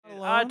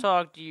alone. I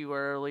talked to you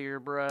earlier,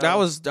 bro.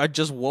 I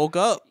just woke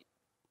up.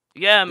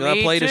 Yeah,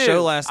 me I played too. a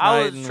show last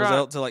night and was trying-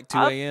 out till like 2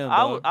 a.m.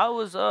 dog. I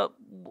was up.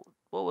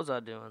 What was I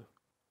doing?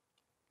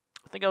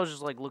 I think I was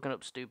just like looking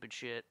up stupid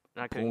shit,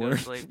 and I couldn't go to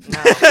sleep.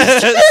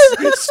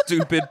 No.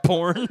 Stupid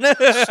porn.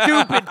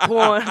 Stupid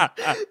porn.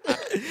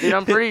 Dude,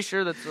 I'm pretty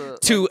sure that's a...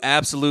 Two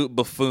absolute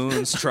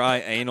buffoons try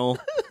anal.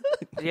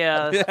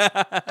 Yeah.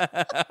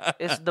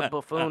 It's the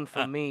buffoon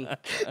for me.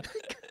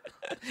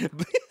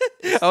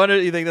 I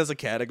wonder, you think that's a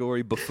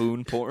category,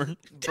 buffoon porn?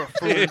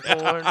 Buffoon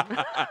porn.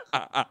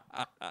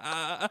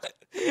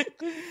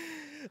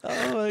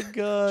 Oh my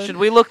god. Should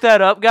we look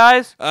that up,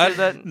 guys?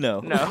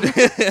 No. No.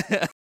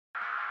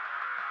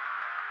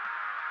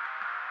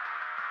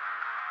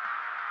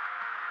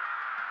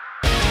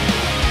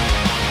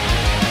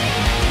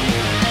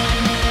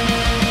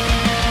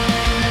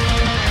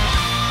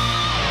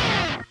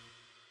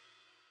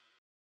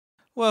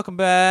 Welcome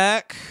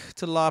back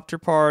to Lobster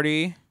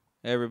Party,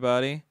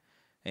 everybody.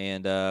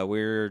 And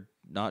we're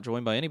not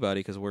joined by anybody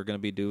because we're going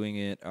to be doing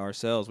it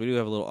ourselves. We do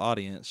have a little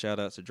audience. Shout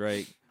out to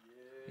Drake.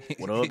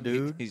 What up,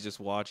 dude? He's just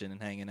watching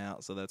and hanging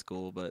out, so that's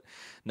cool. But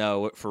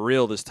no, for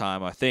real this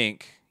time, I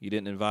think you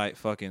didn't invite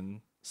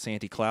fucking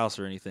Santy Klaus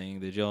or anything,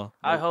 did y'all?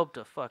 I hope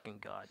to fucking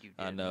God you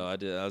did. I know, I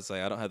did. I was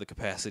like, I don't have the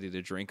capacity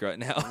to drink right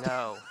now.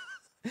 No.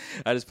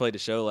 I just played the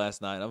show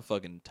last night. I'm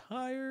fucking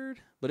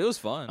tired, but it was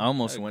fun. I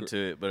almost went to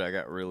it, but I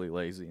got really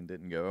lazy and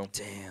didn't go.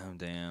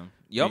 Damn.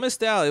 Y'all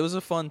missed out. It was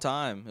a fun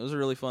time. It was a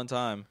really fun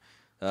time.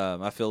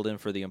 I filled in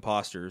for the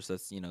Imposters.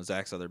 That's,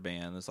 Zach's other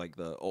band. It's like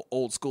the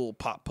old school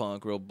pop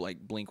punk, real like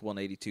Blink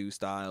 182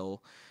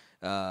 style.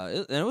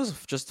 And it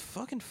was just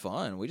fucking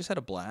fun. We just had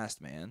a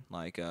blast, man.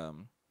 Like, I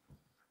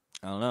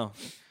don't know.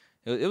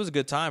 It was a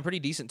good time. Pretty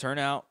decent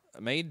turnout.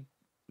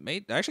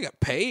 I actually got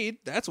paid.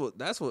 That's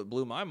what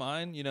blew my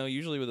mind.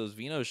 Usually with those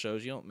Vino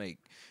shows, you make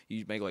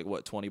like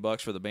what,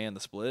 $20 for the band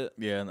to split.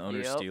 Yeah, and the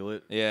owners steal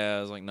it. Yeah,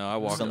 I was like, no, I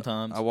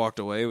walked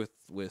away with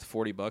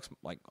 $40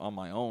 like on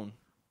my own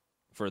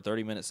for a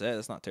 30-minute set.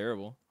 That's not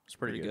terrible. It's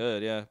pretty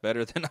good. Yeah,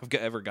 better than I've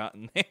ever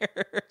gotten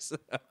there. So.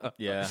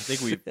 Yeah, I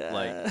think we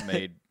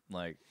made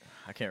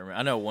I can't remember.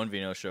 I know one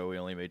Vino show we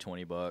only made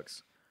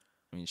 $20.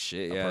 I mean,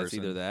 shit. Yeah, it's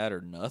either that or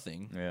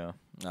nothing. Yeah.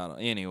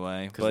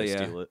 Anyway, because they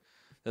steal it.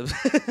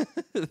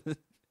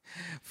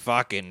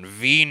 Fucking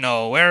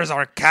Vino, where's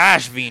our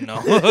cash,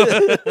 Vino?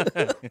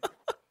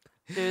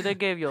 Dude, they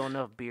gave you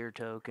enough beer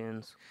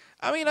tokens.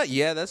 I mean,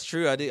 yeah, that's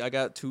true. I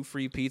got 2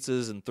 free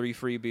pizzas and 3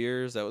 free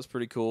beers. That was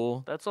pretty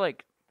cool. That's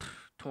like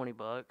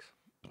 $20.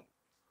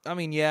 I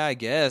mean, yeah, I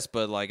guess,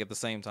 but like at the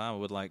same time, I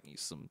would like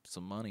some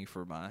money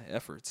for my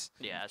efforts.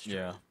 Yeah, that's true.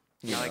 Yeah.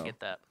 No, I get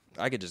that.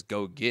 I could just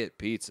go get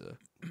pizza.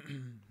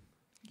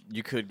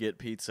 You could get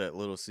pizza at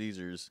Little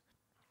Caesars.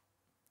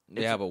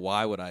 Yeah, but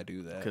why would I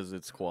do that? Because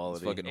it's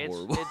quality. It's fucking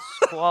horrible.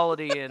 It's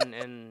quality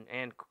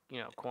and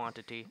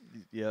quantity.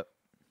 Yep,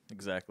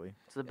 exactly.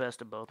 It's the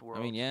best of both worlds.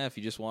 I mean, yeah, if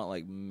you just want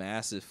like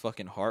massive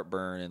fucking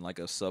heartburn and like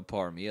a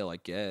subpar meal, I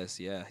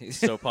guess, yeah.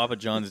 So Papa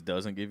John's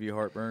doesn't give you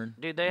heartburn?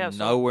 Dude, they have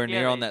nowhere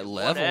near on that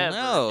level. Whatever,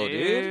 no,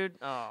 dude.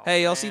 Oh,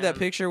 hey, y'all see that man.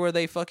 picture where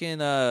they fucking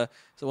so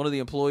one of the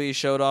employees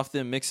showed off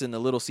them mixing the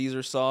Little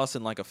Caesar sauce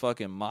in like a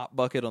fucking mop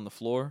bucket on the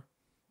floor?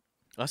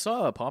 I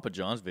saw a Papa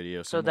John's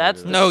video. So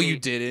that's that. No, you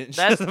didn't.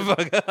 That's Shut the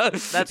fuck up.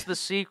 That's the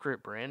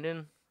secret,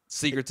 Brandon.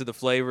 Secret to the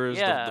flavors.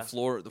 Yeah. The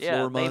floor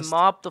They must.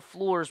 mop the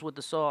floors with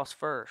the sauce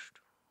first.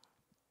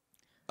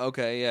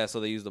 Okay, yeah. So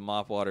they use the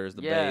mop water as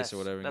the base or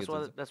whatever. That's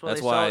why. That's why That's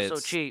they why sell it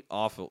it's so cheap.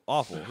 Awful.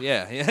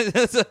 Yeah.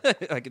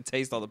 I can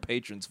taste all the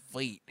patrons'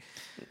 feet.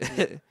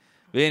 But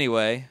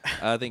anyway,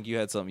 I think you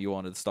had something you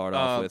wanted to start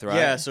off with, right?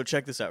 Yeah, so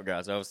check this out,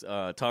 guys. I was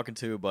talking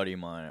to a buddy of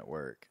mine at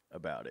work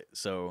about it.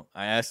 So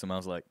I asked him, I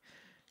was like,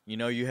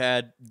 you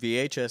had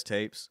VHS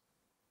tapes,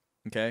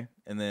 okay?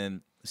 And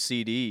then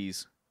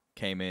CDs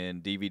came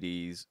in,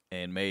 DVDs,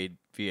 and made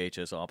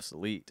VHS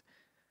obsolete,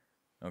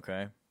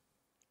 okay?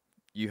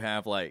 You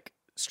have, like,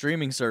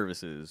 streaming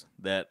services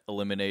that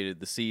eliminated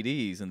the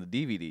CDs and the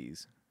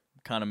DVDs,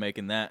 kind of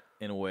making that,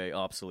 in a way,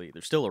 obsolete.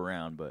 They're still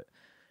around, but...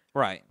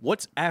 Right.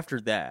 What's after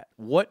that?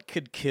 What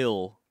could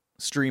kill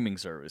streaming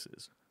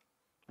services?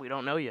 We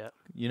don't know yet.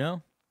 You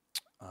know?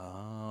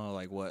 Oh,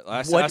 like what?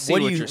 I see What what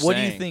do you're you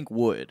saying. think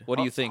would? What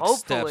do you think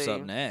steps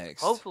up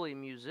next? Hopefully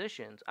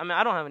musicians. I mean,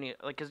 I don't have any,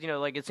 like, because,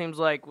 it seems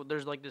like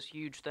there's, like, this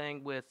huge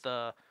thing with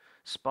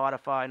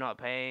Spotify not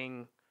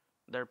paying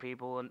their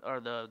people or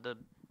the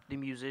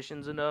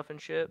musicians enough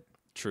and shit.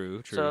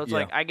 True. So it's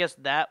like, I guess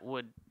that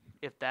would,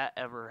 if that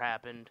ever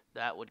happened,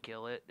 that would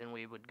kill it, and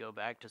we would go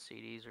back to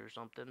CDs or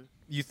something.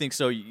 You think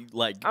so? We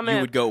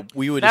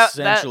would that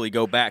essentially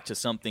go back to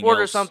something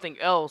Order else. something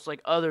else,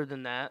 like, other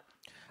than that.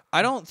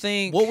 I don't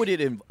think. What would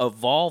it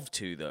evolve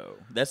to, though?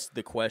 That's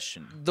the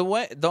question. The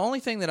only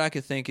thing that I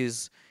could think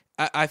is,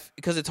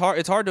 because it's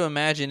hard to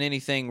imagine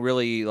anything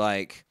really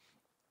like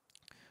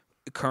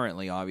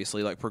currently,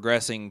 obviously, like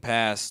progressing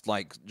past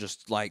like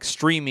just like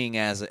streaming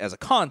as a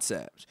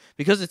concept,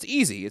 because it's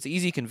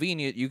easy,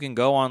 convenient. You can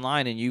go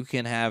online and you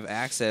can have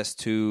access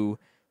to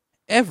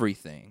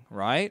everything,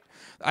 right?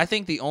 I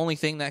think the only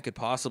thing that could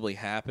possibly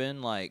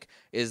happen, like,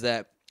 is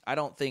that I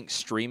don't think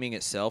streaming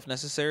itself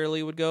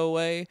necessarily would go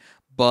away,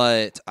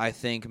 but I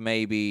think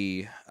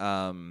maybe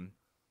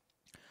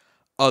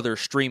other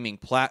streaming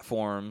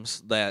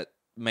platforms that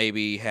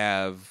maybe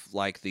have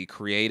like the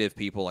creative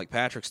people like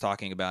Patrick's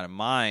talking about in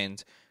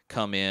mind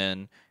come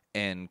in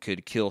and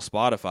could kill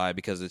Spotify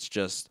because it's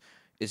just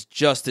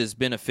as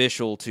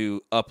beneficial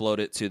to upload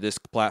it to this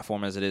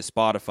platform as it is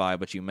Spotify,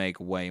 but you make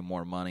way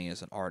more money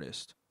as an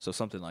artist. So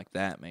something like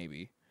that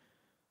maybe.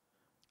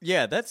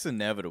 Yeah, that's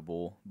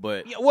inevitable,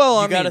 but Yeah, well,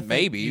 I gotta mean,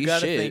 maybe you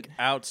gotta shit. think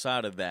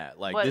outside of that.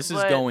 Like But- this is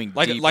but- going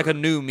like deeper. like a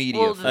new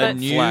media, Well, flat, a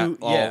new-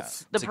 all yeah.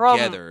 The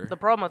together.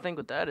 problem I think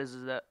with that is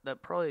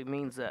that probably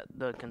means that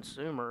the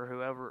consumer,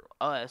 whoever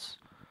us,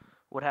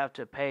 would have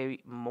to pay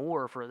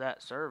more for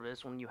that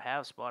service. When you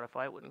have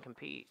Spotify, it wouldn't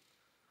compete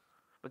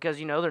because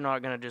they're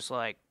not gonna just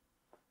like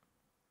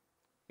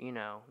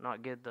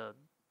not get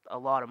a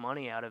lot of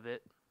money out of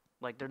it.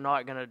 Like they're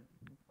not gonna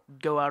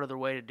go out of their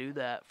way to do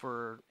that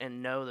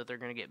and know that they're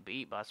gonna get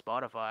beat by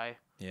Spotify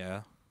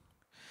Yeah,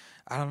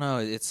 I don't know.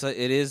 It's such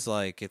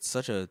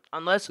a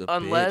unless a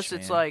bitch,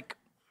 it's man. like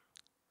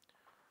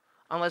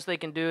unless they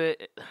can do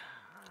it.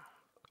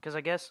 Because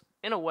I guess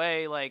in a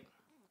way, like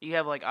you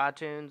have like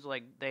iTunes,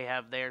 like they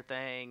have their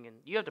thing, and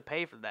you have to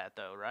pay for that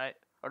though, right?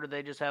 Or do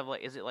they just have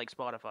like? Is it like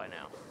Spotify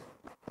now?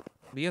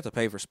 you have to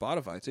pay for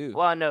Spotify too.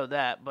 Well, I know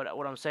that, but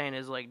what I'm saying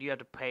is like, do you have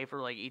to pay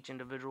for like each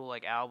individual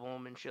like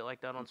album and shit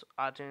like that on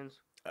iTunes?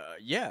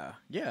 yeah.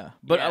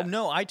 But Yeah.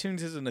 no,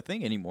 iTunes isn't a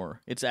thing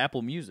anymore. It's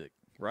Apple Music,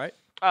 right?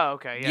 Oh,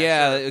 okay,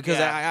 Yeah, sure, because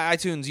yeah.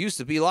 iTunes used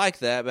to be like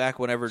that back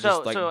whenever so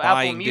just like Apple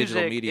buying Music,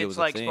 digital media it's was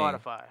like a thing.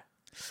 Spotify.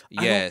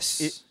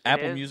 Yes,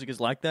 Apple is? Music is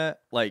like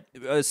that. Like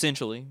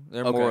essentially,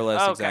 they're Okay. more or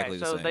less Okay, exactly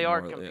the so same. they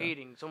are more or- yeah.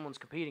 competing. Someone's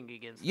competing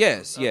against.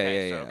 Yes, them. yeah,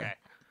 Okay, yeah, so, yeah. Okay.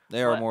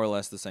 They are But more or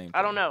less the same.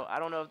 I don't thing. know. I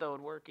don't know if that would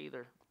work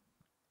either.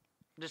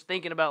 Just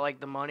thinking about like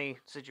the money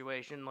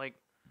situation, like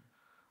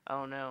I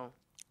don't know,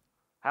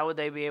 how would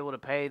they be able to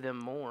pay them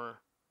more?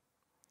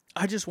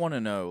 I just want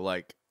to know,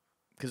 like,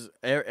 because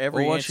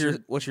every Well,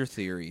 answer, what's your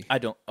theory? I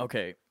don't.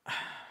 Okay,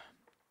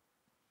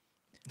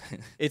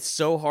 it's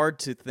so hard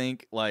to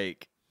think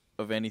like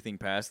of anything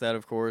past that.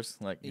 Of course,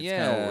 like it's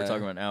kind of what we're Yeah,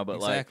 talking about now. But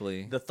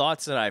exactly. like the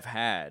thoughts that I've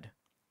had,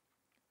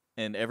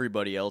 and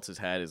everybody else has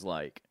had, is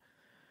like,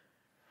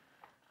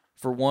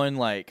 for one,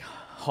 like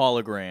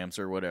holograms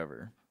or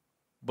whatever,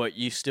 but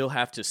you still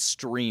have to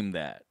stream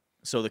that.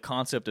 So the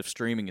concept of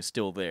streaming is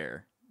still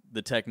there.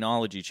 The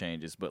technology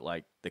changes, but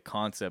like the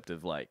concept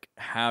of like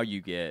how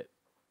you get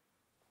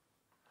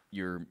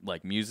your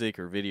like music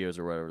or videos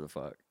or whatever the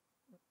fuck.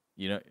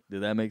 Did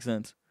that make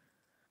sense?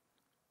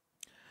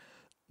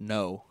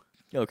 No.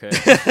 Okay.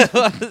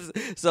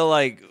 So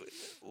like,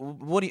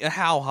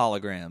 how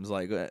holograms?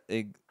 Like,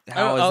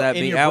 how is that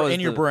in being? your, in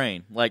your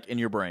brain? Like in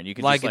your brain, you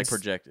can Like just like it's-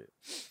 project it,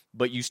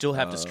 but you still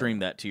have to stream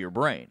that to your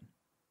brain.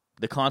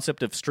 The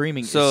concept of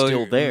streaming So is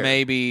still there.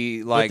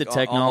 maybe like the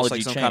almost like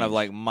technology some kind of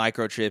changed. like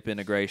microchip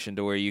integration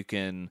to where you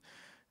can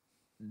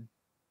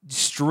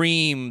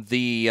stream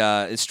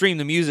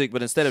the music,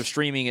 but instead of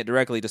streaming it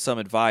directly to some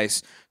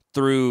device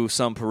through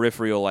some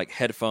peripheral like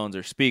headphones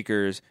or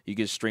speakers, you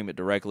can stream it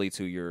directly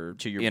to your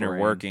inner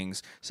brain.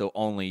 workings, so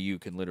only you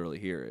can literally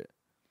hear it.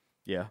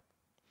 Yeah.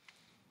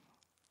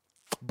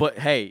 But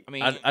hey, I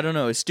mean- I don't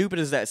know. As stupid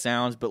as that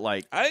sounds, but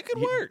like It could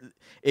work.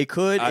 It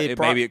could.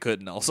 Maybe it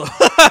couldn't. Also,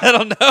 I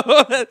don't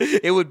know.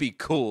 It would be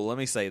cool. Let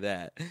me say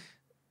that,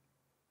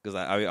 because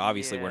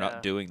obviously we're Yeah.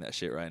 not doing that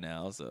shit right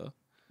now. So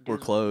We're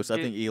Dude's- close. I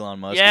dude- think Elon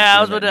Musk. Yeah,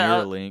 I is was doing about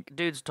that to. Neuralink.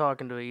 Dude's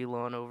talking to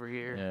Elon over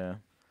here. Yeah,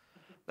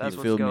 That's he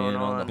what's filled me going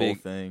in on the on. whole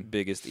Big- thing.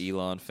 biggest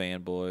Elon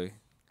fanboy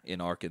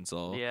in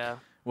Arkansas. Yeah.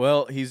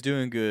 Well, he's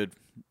doing good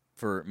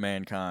for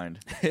mankind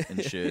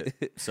and shit.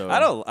 So I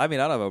don't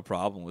have a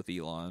problem with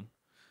Elon,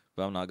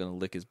 but I'm not gonna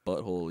lick his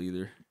butthole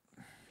either.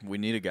 we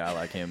need a guy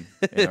like him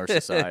in our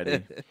society.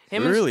 Him we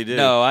and- really do.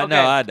 No, I Okay.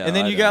 know, I know. And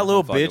then I you know. got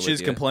little I'm fucking with bitches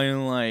you.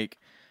 complaining like,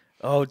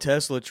 "Oh,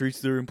 Tesla treats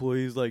their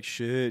employees like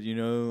shit,"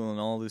 and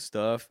all this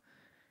stuff.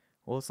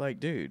 Well, it's like,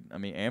 dude, I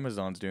mean,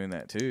 Amazon's doing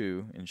that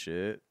too and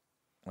shit.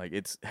 Like,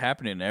 it's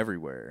happening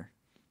everywhere.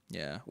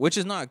 Yeah, which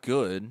is not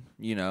good.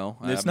 It's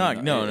I not.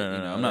 mean, No. you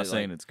know, I'm not like-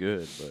 saying it's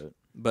good,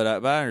 but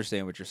I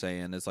understand what you're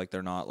saying. It's like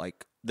they're not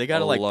like they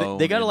gotta alone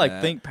they gotta in like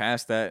that. think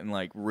past that and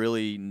like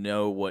really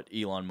know what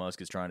Elon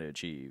Musk is trying to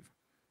achieve.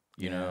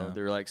 You Yeah. know,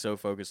 they're like so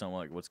focused on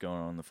like what's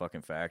going on in the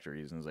fucking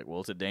factories, and it's like,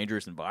 well, it's a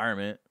dangerous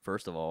environment.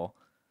 First of all,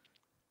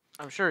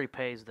 I'm sure he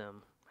pays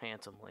them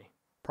handsomely.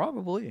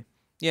 probably.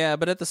 Yeah,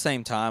 but at the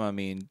same time, I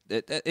mean,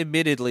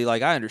 admittedly,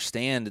 like I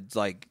understand, it's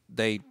like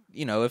they,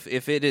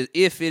 if it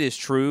is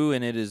true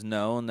and it is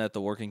known that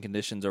the working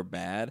conditions are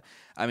bad,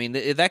 I mean,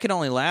 that can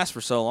only last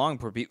for so long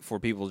for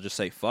people to just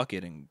say fuck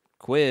it and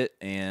quit,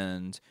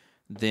 and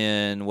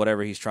then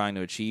whatever he's trying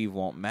to achieve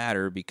won't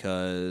matter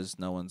because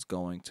no one's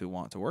going to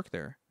want to work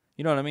there.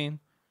 You know what I mean?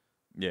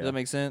 Yeah. Does that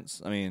make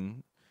sense? I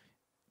mean,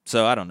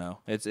 so I don't know.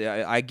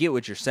 I get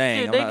what you're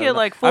saying. Dude, they get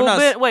like full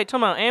bit. Wait,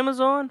 talking about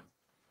Amazon?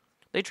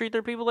 They treat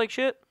their people like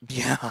shit.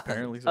 Yeah.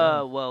 Apparently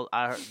so. Well,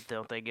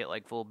 don't they get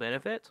like full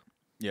benefits?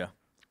 Yeah.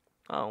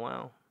 Oh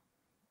wow.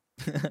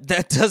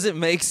 That doesn't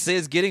make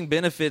sense. Getting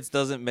benefits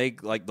doesn't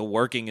make like the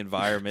working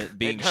environment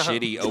being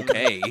shitty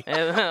okay.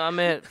 I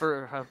meant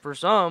for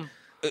some.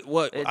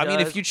 What It I mean,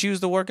 if does. you choose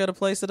to work at a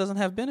place that doesn't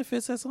have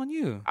benefits, that's on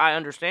you. I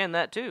understand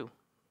that too,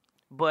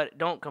 but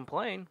don't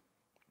complain.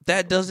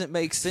 That doesn't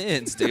make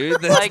sense,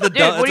 dude. That's Like, the dude,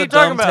 dumb, what are that's you a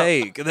dumb talking about?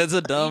 take. That's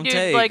a dumb Dude,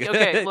 take. like,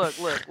 okay,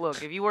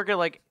 look. If you work at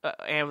like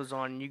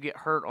Amazon and you get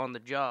hurt on the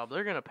job,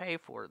 they're gonna pay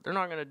for it. They're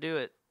not gonna do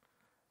it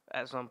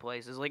at some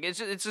places. Like it's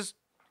just,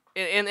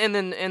 and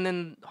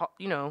then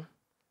you know,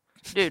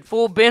 dude,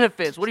 full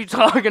benefits. What are you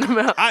talking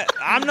about?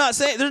 I'm not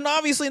saying there's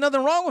obviously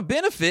nothing wrong with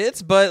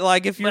benefits, but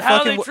like if you're But how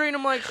do fucking they treat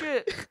them like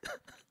shit?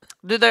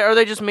 Are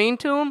they just mean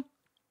to them?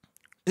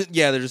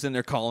 yeah, they're just in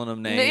there calling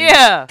them names.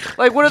 Yeah,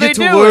 like what are Get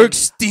they to doing? work,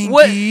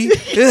 stinky.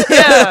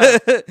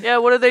 Yeah,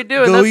 what are they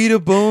doing? Go eat a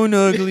bone,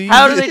 ugly.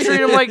 How do they treat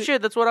them like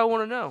shit? That's what I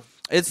want to know.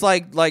 It's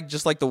like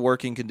just like the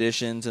working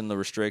conditions and the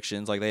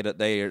restrictions. Like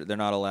they're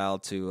not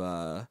allowed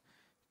to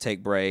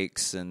take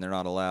breaks, and they're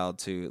not allowed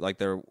to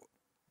they're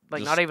Like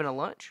just- not even a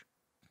lunch.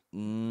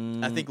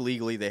 I think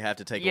legally they have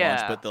to take a Yeah.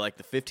 lunch, but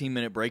the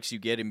 15-minute breaks you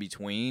get in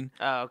between,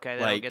 Oh, okay,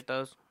 they Like- don't get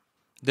those.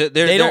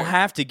 they don't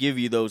have to give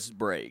you those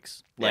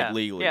breaks Yeah.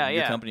 legally. Yeah,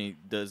 Your yeah. company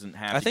doesn't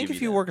have. I to think give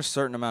if you that. work a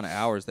certain amount of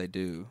hours, they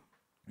do.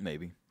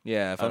 maybe.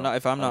 Yeah, if I I'm don't-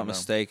 not I don't know.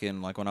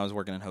 mistaken, like when I was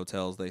working in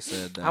hotels, they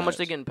said that. How much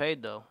they getting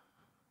paid though?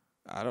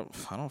 I don't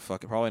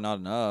fucking probably not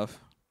enough.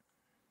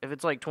 If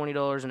it's like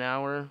 $20 an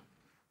hour,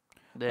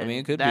 then mean,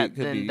 it could be- that, it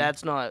could then be.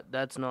 that's not.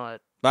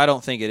 But I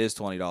don't think it is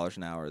 $20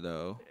 an hour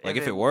though. Like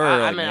if If it it- were, I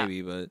like mean,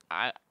 maybe, but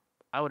I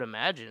would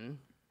imagine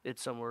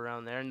it's somewhere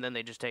around there, and then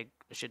they just take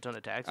a shit ton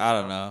of taxes. I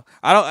don't off. know.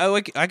 I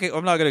don't.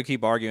 I'm not gonna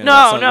keep arguing. No,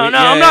 about something. no, We- no.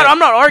 yeah, I'm yeah.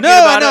 not arguing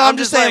No, about it. I'm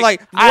just saying.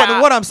 like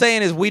What I'm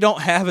saying is we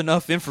don't have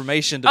enough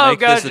information to Oh, make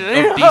this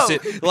gotcha. a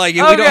decent. Like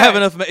we don't Okay. have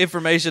enough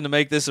information to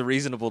make this a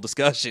reasonable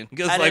discussion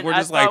because I like didn't- we're I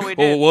just like, thought we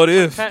well, did. what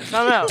if?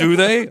 Time out. Do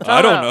they? Time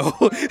I don't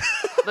out. know.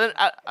 Then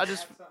I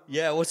just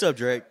Yeah, what's up,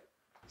 Drake?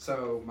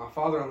 So my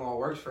father-in-law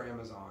works for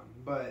Amazon,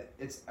 but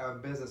it's a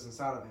business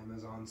inside of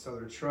Amazon. So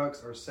their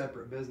trucks are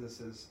separate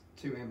businesses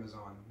to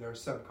Amazon. They're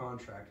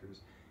subcontractors.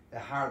 They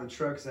hire the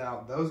trucks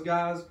out. Those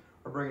guys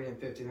are bringing in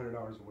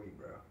 $1,500 a week,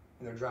 bro,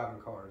 and they're driving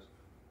cars,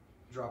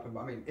 dropping.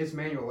 I mean, it's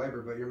manual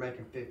labor, but you're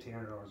making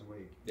 $1,500 a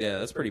week. Yeah,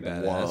 that's pretty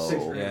badass. Whoa. That's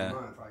 $6 grand Yeah. a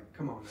month. Like,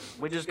 come on, man.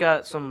 we just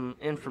got some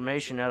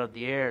information out of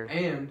the air.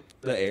 And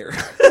The air.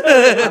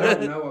 I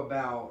don't know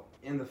about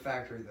in the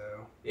factory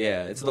though.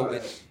 Yeah, it's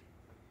But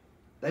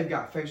they've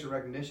got facial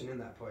recognition in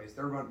that place.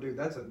 They're running, dude.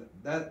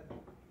 The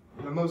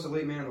most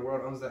elite man in the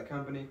world owns that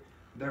company.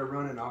 They're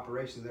running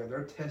operations there.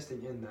 They're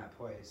testing in that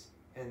place,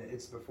 and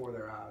it's before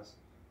their eyes.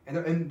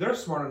 And they're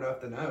smart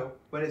enough to know,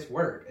 but it's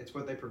work. It's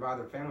what they provide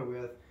their family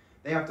with.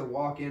 They have to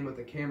walk in with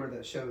a camera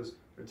that shows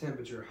their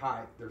temperature,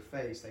 height, their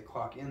face. They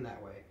clock in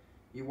that way.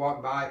 You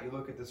walk by it, you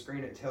look at the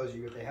screen. It tells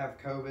you if they have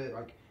COVID,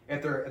 like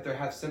if they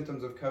have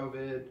symptoms of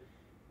COVID.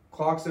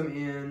 Clocks them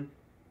in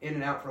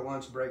and out for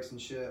lunch breaks and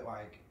shit.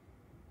 Like,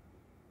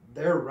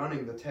 they're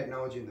running the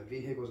technology in the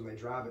vehicles when they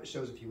drive. It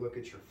shows if you look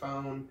at your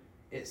phone.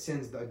 It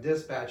sends the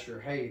dispatcher,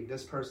 hey,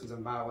 this person's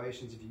in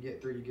violations. If you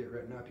get 3, you get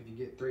written up. If you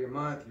get 3 a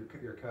month,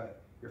 you're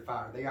cut. You're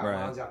fired. They got Right.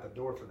 lines out the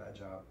door for that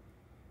job.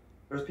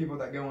 There's people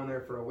that go in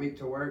there for a week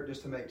to work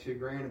just to make $2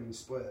 grand and then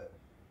split it.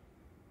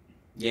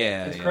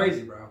 Yeah, It's yeah.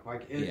 crazy, bro.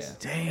 Like, it's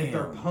Yeah.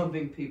 they're Damn.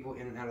 pumping people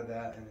in and out of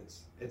that, and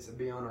it's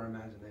beyond our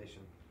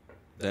imagination.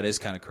 That is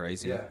kind of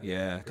crazy. Yeah.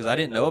 Yeah, because I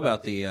didn't know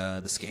about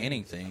the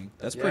scanning thing.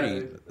 That's Yeah, pretty.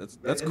 dude. That's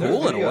And there's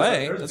cool in a videos-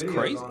 way. there's That's videos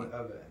crazy.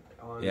 of it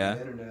on Yeah.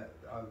 the internet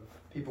of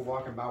people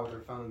walking by with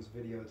their phones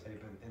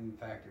videotaping in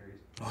factories.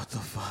 What the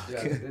fuck?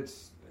 Yeah,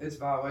 it's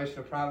violation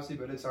of privacy,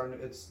 but it's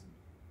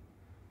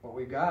what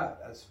we got.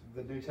 That's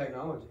the new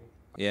technology.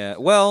 Yeah.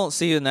 Well,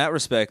 see, in that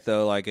respect,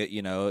 though, like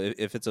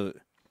if it's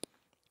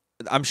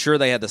I'm sure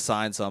they had to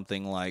sign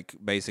something like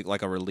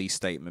like a release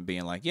statement,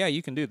 being like, yeah,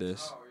 you can do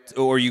this,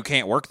 or you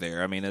can't work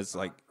there. I mean, it's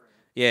like,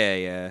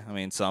 yeah. I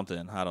mean,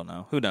 something. I don't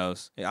know. Who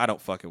knows? I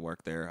don't fucking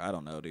work there. I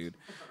don't know, dude.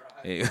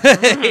 Good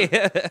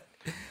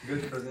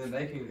for them.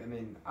 They can. I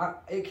mean,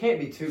 it can't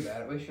be too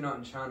bad. At least you're not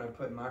in China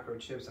putting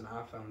microchips in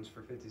iPhones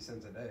for 50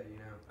 cents a day. You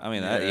know. I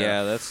mean,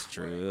 Yeah. that's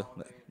true.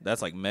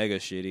 That's like mega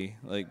shitty.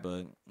 Like,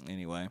 but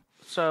anyway.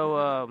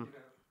 So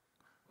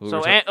We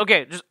were ta-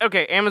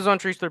 okay. Amazon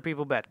treats their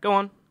people bad. Go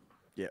on.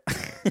 Yeah.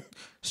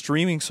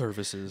 streaming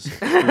services.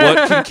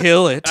 What can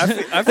kill it?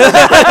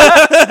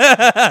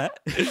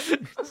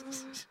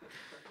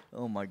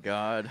 Oh my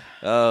God.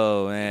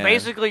 Oh man.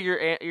 Basically,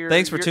 you're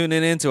Thanks for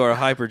tuning in to our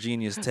hyper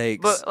genius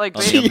takes But, like,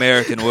 on the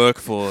American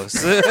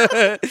workforce.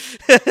 No,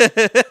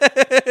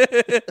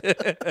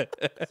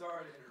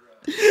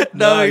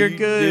 Nah, you're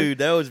good. Dude,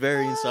 that was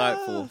very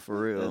insightful, for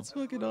real. That's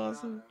fucking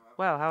awesome.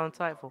 Wow, how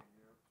insightful.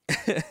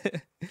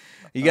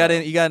 You got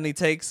any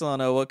takes on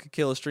what could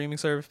kill a streaming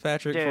service,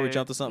 Patrick? Before we Dude,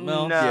 jump to something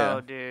else. No,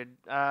 Yeah. dude.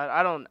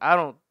 I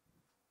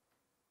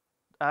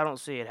don't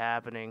see it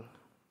happening.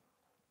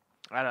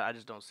 I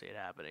just don't see it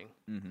happening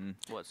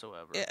Mm-hmm.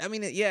 whatsoever. I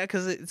mean, yeah,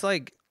 because it's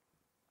like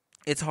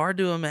it's hard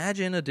to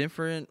imagine a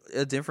different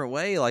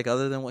way, like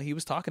other than what he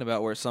was talking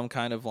about, where it's some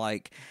kind of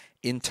like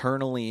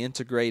internally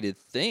integrated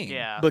thing.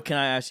 Yeah. But can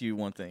I ask you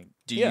one thing?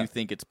 Do Yeah. you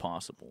think it's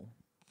possible?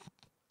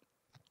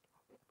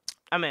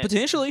 I mean,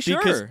 Potentially, sure.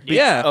 Because-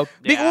 yeah. Oh,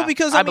 yeah,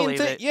 because I I mean,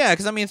 believe it. yeah,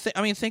 because I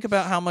mean, think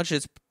about how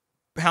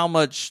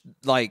much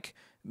like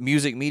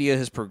music media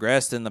has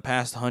progressed in the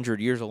past 100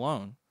 years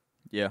alone.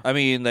 yeah. I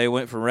mean, they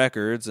went from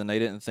records, and they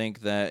didn't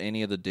think that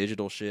any of the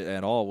digital shit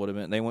at all would have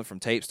been. They went from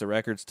tapes to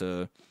records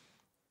to,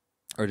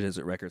 or is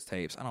it records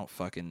tapes? I don't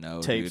fucking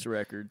know. Tapes, dude.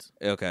 records.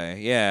 Okay,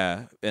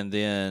 yeah, and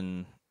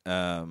then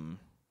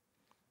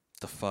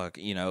the fuck,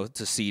 to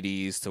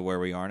CDs to where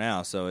we are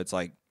now. So it's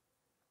like,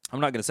 I'm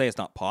not gonna say it's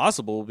not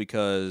possible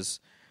because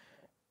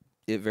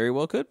it very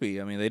well could be.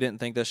 I mean, they didn't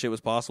think that shit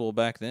was possible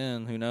back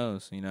then. Who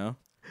knows?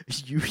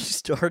 You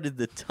started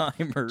the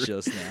timer.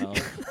 Just now.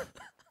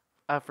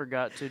 I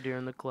forgot to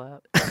during the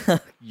clap.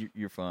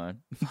 You're fine.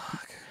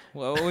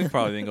 Well, we've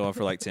probably been going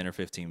for like 10 or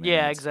 15 minutes.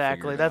 Yeah, to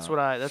exactly. figure it That's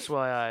out. That's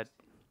why I.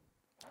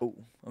 Oh,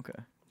 okay.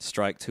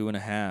 Strike 2.5.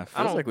 I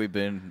Feels don't- like we've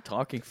been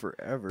talking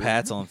forever.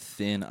 Pat's on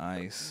thin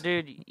ice.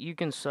 Dude, you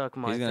can suck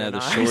my. He's gonna have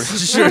the thin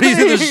shortest,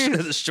 ice. he's in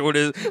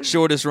the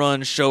shortest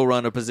run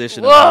showrunner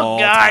position of Look, all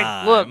guys,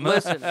 time. look,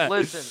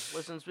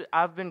 listen.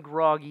 I've been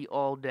groggy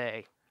all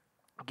day.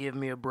 Give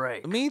me a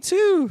break. Me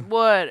too.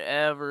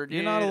 Whatever, dude.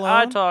 You're not I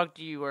alone. talked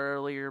to you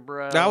earlier,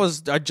 bro.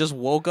 I just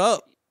woke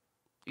up.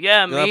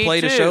 Yeah, me I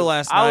played too. a show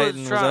last I night was and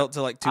was trying- out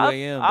till like 2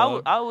 a.m.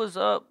 I was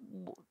up.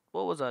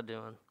 What was I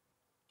doing?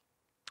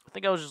 I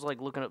think I was just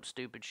like looking up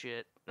stupid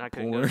shit. And I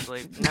couldn't go to Porn.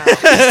 sleep.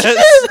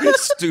 No,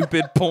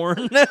 Stupid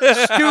porn.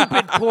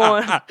 stupid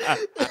porn.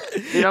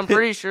 Dude, I'm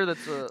pretty sure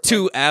that's a.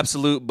 Two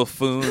absolute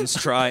buffoons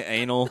try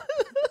anal.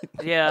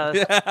 Yeah,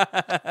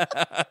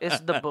 it's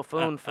the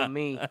buffoon for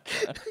me.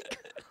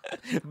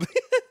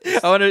 I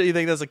wonder, you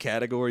think that's a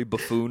category,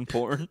 buffoon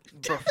porn?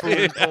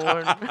 Buffoon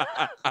porn.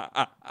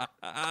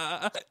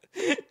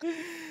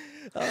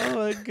 Oh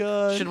my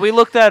god. Should we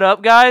look that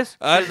up, guys?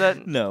 Is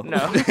that No. no?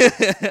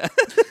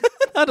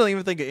 I don't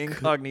even think an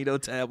incognito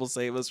tab will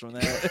save us from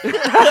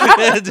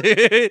that.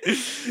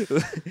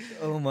 Dude.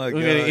 Oh my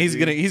god. He's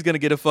gonna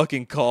get a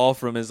fucking call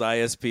from his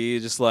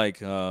ISP, just like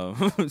come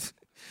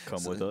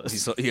with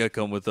us,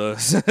 come with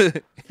us.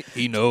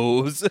 He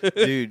knows.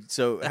 dude.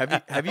 So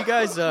have you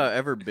guys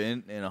ever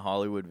been in a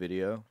Hollywood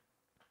video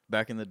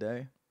back in the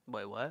day?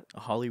 Wait, what? A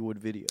Hollywood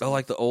video. Oh,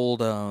 like the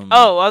old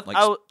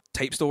Oh,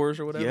 tape stores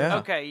or whatever. Yeah.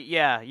 okay,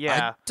 yeah.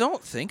 I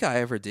don't think I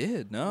ever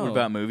did. No. What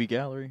about Movie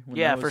Gallery? When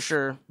Yeah, that for was-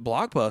 sure.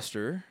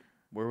 Blockbuster?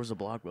 Where was a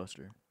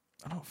Blockbuster?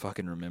 I don't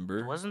fucking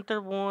remember. Wasn't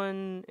there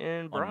one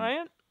in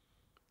Bryant?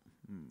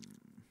 Hmm.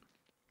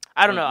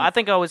 I don't know. I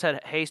think I always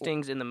had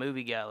Hastings in the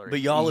movie gallery. But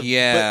y'all have,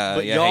 Yeah,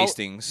 but yeah, y'all,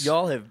 Hastings.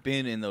 Y'all have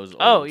been in those.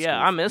 Oh, old yeah,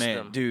 school- I miss man,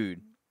 them.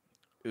 dude.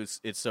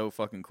 It's so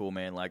fucking cool,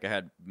 man. Like I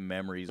had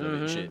memories of it.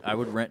 And Mhm. shit. I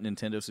would rent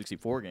Nintendo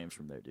 64 games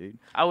from there, dude.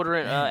 I would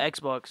rent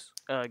Xbox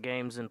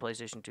games and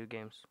PlayStation 2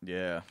 games.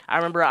 Yeah. I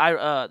remember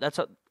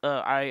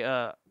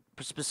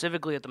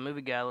specifically at the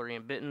movie gallery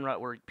in Benton, right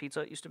where Pizza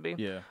Hut used to be.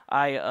 Yeah.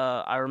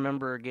 I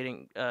remember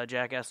getting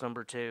Jackass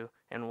number 2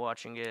 and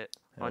watching it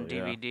on Hell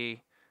yeah.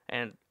 DVD,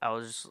 and I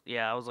was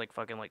like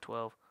fucking like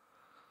 12.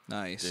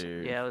 Nice.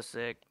 Dude. Yeah, it was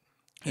sick.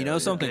 You know Hell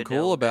yeah. something Good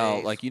cool old about,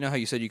 days. like, you know how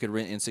you said you could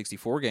rent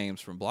N64 games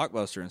from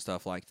Blockbuster and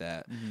stuff like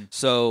that. Mhm.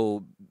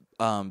 So,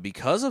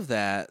 because of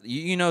that,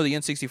 you know the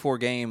N64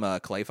 game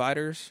Clay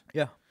Fighters?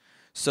 Yeah.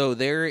 So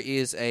there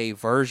is a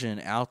version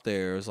out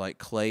there. It's like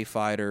Clay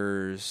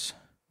Fighters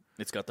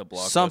It's got the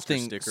Blockbuster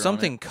sticker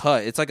something on it.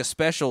 cut. It's like a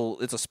special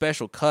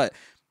cut,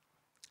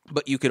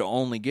 but you could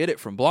only get it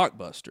from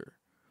Blockbuster.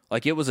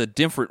 Like it was a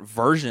different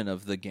version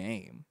of the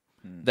game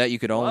that you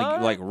could only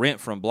What? like rent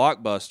from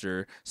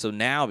Blockbuster. So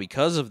now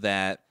because of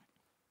that,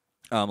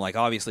 like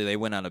obviously they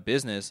went out of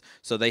business,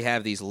 so they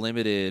have these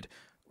limited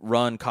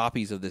run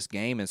copies of this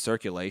game in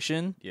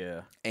circulation,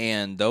 Yeah.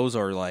 and those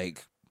are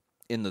like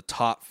in the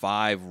top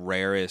 5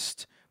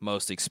 rarest,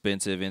 most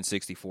expensive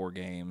N64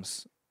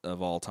 games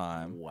of all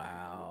time.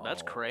 Wow.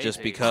 That's crazy.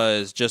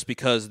 Just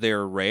because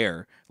they're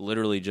rare,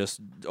 literally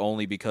just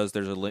only because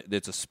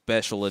it's a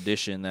special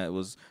edition that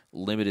was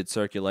limited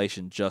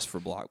circulation just for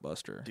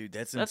Blockbuster. Dude,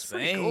 that's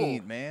pretty insane,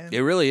 cool. man.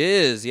 It really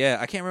is. Yeah,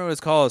 I can't remember what it's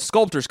called.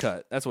 Sculptor's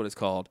Cut. That's what it's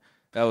called.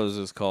 That was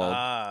just called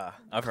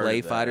I've heard Clay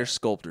of that. Fighter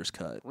Sculptor's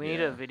Cut. We need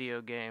Yeah. a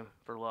video game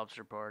for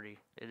Lobster Party.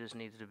 It just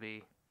needs to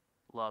be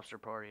Lobster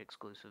Party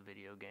exclusive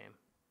video game.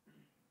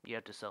 You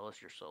have to sell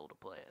us your soul to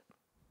play it.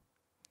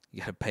 You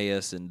gotta pay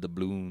us in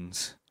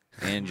doubloons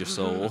and your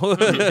soul.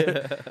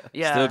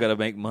 Yeah. Still gotta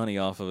make money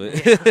off of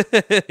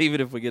it, even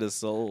if we get a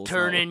soul.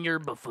 Turn so. in your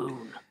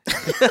buffoon.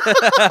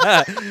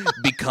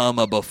 Become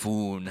a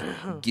buffoon.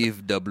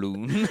 Give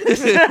doubloon.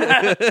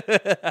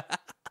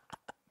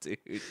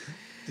 Dude.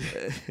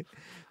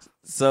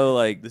 So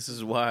like, This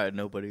is why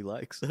nobody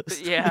likes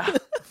us. Yeah.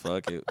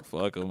 fuck it,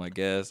 fuck them. I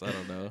guess I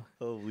don't know.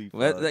 Holy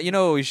Well, fuck. you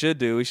know what we should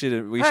do? We should Hey,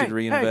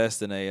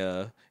 reinvest in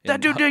a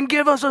That dude didn't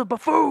give us a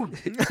buffoon.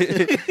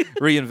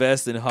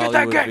 reinvest in that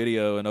Hollywood guy.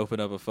 Video and open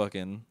up a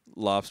fucking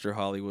Lobster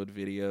Hollywood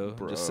Video.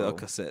 And just sell Bro.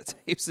 cassette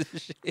tapes and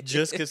shit.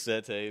 Just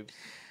cassette tapes.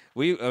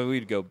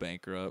 We'd go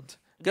bankrupt.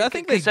 'Cause I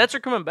think they Cassettes are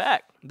coming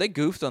back.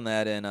 goofed on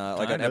that in like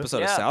an Kinda. episode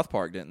of Yeah. South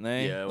Park, didn't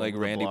they? Yeah, like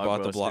with the Randy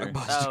bought the Blockbuster.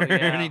 Blockbuster Oh,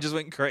 yeah. and he just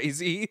went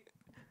crazy.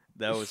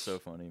 That was so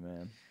funny,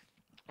 man.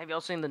 Have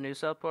y'all seen the new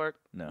South Park?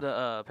 No.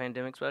 The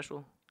pandemic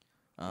special?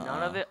 None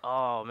of Uh-uh. it?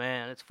 Oh,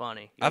 man, it's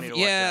funny. You need to watch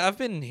Yeah, that. I've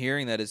been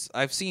hearing that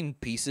I've seen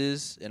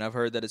pieces and I've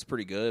heard that it's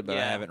pretty good, but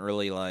I Yeah. haven't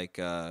really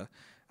I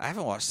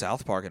haven't watched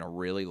South Park in a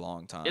really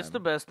long time. It's the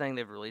best thing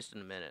they've released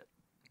in a minute.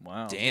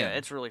 Wow. Damn. Yeah,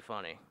 it's really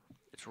funny.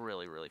 It's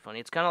really, really funny.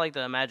 It's kind of like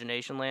the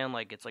Imagination Land,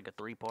 like it's like a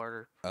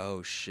 3-parter.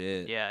 Oh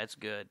shit. Yeah, it's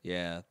good.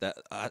 Yeah, that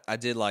I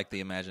did like the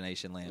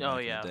Imagination Land. Oh,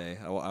 back yeah. in the day.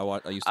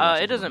 I used to.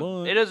 Watch It doesn't.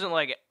 What? It doesn't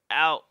like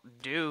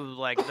outdo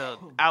like the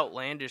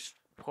outlandish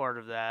part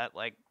of that,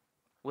 like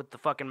with the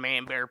fucking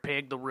man bear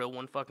pig, the real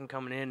one, fucking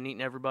coming in and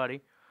eating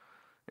everybody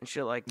and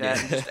shit like that.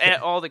 Yeah. And just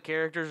add all the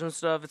characters and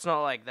stuff. It's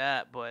not like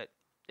that, but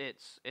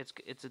it's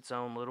its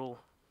own little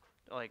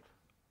like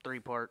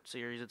 3-part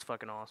series. It's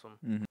fucking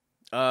awesome.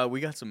 We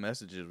got some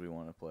messages we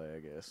want to play, I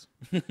guess.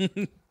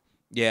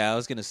 Yeah, I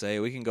was gonna say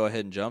we can go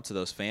ahead and jump to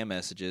those fan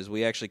messages.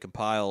 We actually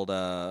compiled.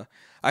 I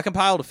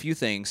compiled a few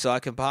things. So I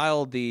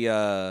compiled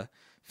the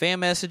fan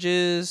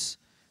messages.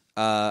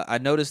 I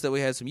noticed that we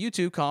had some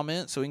YouTube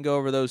comments, so we can go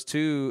over those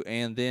too.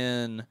 And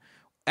then,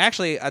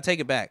 actually, I take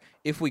it back.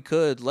 If we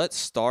could, let's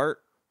start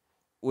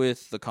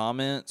with the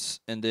comments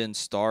and then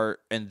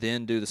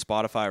do the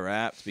Spotify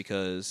Wrapped,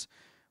 because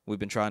we've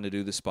been trying to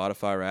do the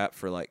Spotify Wrap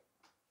for like,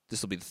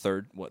 this will be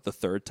the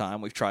third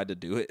time we've tried to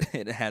do it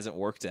and it hasn't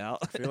worked out.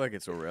 I feel like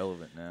it's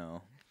irrelevant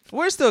now.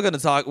 We're still going to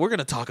talk. We're going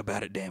to talk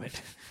about it, damn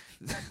it.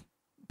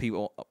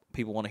 People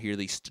want to hear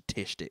these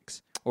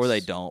statistics, or they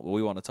don't, but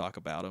we want to talk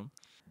about them.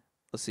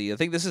 Let's see. I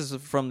think this is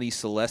from the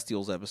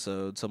Celestials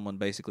episode. Someone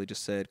basically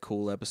just said,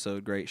 cool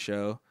episode, great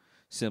show.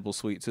 Simple,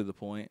 sweet, to the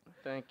point.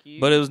 Thank you.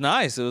 But it was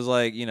nice. It was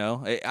like,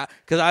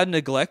 because I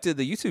neglected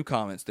the YouTube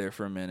comments there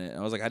for a minute.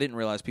 I was like, I didn't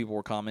realize people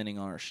were commenting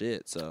on our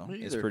shit. So Me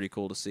it's either. pretty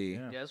cool to see.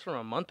 Yeah. yeah, it's from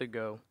a month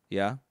ago.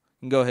 Yeah. You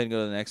can go ahead and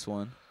go to the next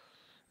one.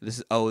 This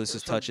is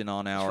It's from- touching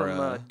on It's our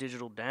from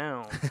Digital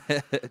Down.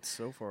 It's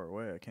so far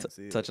away, I can't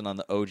see it. touching on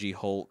the OG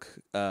Hulk,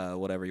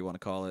 whatever you want to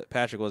call it.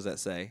 Patrick, what does that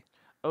say?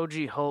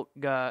 OG Hulk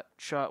got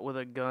shot with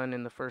a gun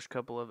in the first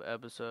couple of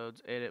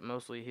episodes, and it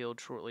mostly healed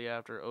shortly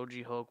after.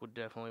 OG Hulk would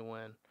definitely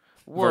win.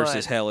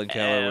 Versus Helen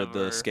Keller with the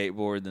Whatever.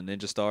 skateboard and the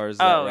Ninja Stars. Is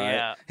that Oh, right?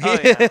 yeah. Oh,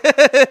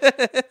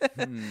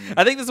 yeah.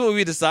 I think that's what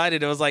we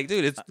decided. It was like,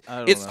 dude, I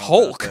don't it's know about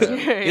Hulk. that.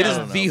 It I is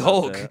don't the know about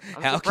Hulk. that.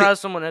 I'm How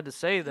surprised someone had to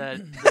say that.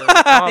 in the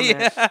can...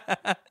 comments.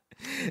 yeah.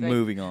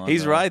 Moving on.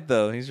 He's though. right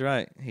though. He's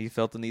right. He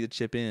felt the need to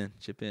chip in.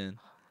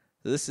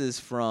 This is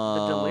from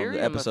the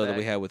Delirium episode that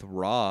we Effect. had with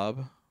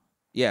Rob.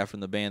 Yeah, from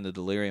the band The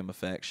Delirium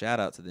Effect. Shout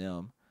out to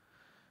them.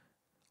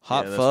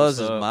 Hot Yeah, that's Fuzz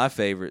what's is up. my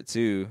favorite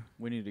too.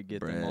 We need to get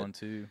Brett. them on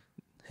too.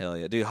 Hell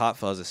yeah, dude! Hot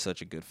Fuzz is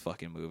such a good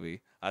fucking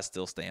movie. I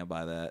still stand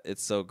by that.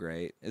 It's so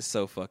great. It's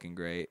so fucking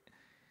great.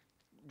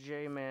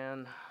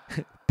 J-Man.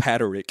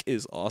 Patrick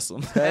is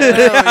awesome. Hell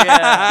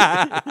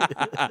yeah.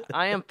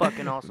 I am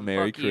fucking awesome.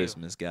 Merry Fuck you.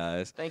 Christmas,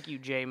 guys. Thank you,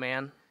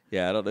 J-Man.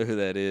 Yeah, I don't know who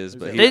that is,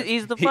 but that?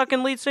 He's the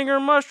fucking lead singer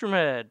of Mushroom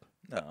Head.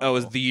 No. I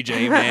was the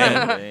J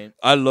man. Ain't.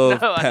 I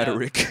love No, I know.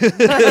 Patrick.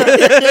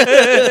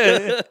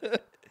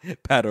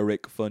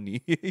 Patrick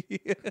funny.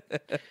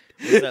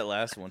 What's that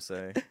last one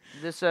say?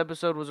 This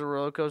episode was a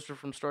roller coaster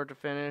from start to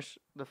finish.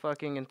 The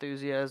fucking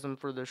enthusiasm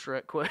for the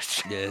Shrek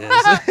question.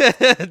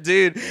 Yes.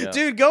 dude, Yeah.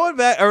 dude, going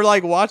back or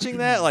like watching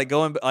that, like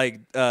going like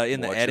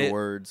in the Watch your edit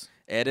words.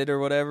 or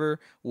whatever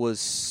was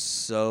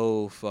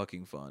so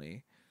fucking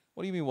funny.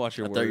 What do you mean watch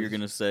your I words? thought you were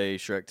gonna say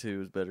Shrek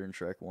 2 is better than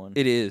Shrek 1.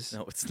 It is.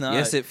 No, it's not.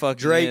 Yes, it fucking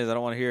Drake- is. I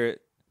don't want to hear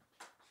it.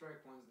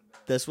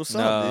 That's what's No,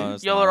 up, dude.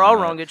 it's Y'all are all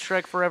not. wrong. It's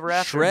Shrek Forever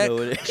After. No, Shrek,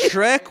 it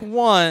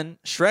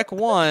ain't. Shrek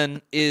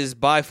 1 is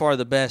by far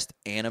the best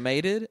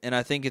animated, and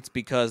I think it's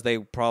because there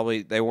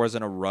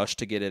wasn't a rush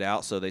to get it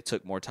out, so they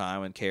took more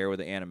time and care with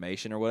the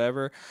animation or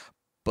whatever.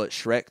 But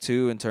Shrek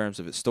 2, in terms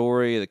of its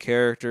story, the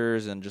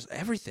characters, and just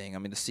everything, I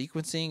mean, the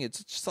sequencing,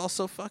 it's just all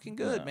so fucking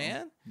good, No,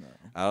 man. no.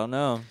 I don't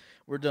know.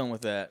 We're done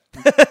with that.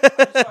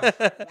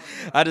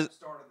 I just,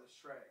 started the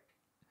Shrek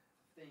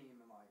theme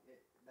and like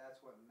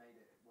that's what made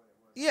it what it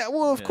was. yeah,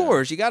 well, of Yeah.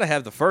 course, you got to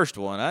have the first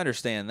one. I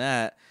understand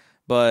that.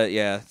 But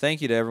yeah,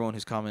 thank you to everyone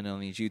who's commented on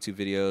these YouTube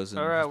videos and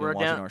All right, has been we're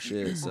watching down. our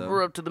shit. So.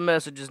 We're up to the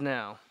messages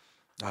now.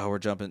 Oh, we're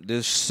jumping.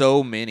 There's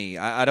so many.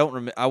 I don't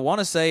remember. I want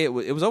to say it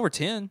was over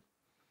 10.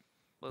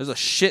 There's a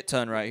shit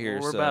ton right here.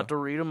 We're so about to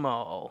read them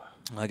all.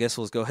 I guess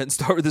let's go ahead and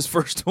start with this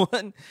first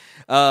one.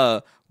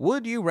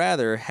 Would you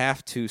rather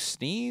have to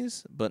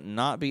sneeze but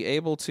not be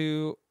able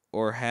to,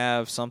 or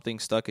have something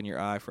stuck in your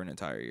eye for an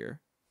entire year?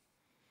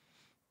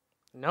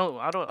 No,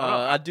 I don't.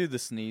 I do the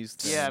sneeze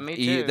thing. Yeah, me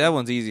too. That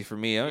one's easy for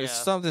me. Yeah. It's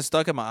something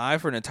stuck in my eye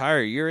for an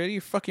entire year. Are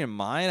you fucking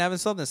mind? Having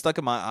something stuck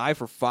in my eye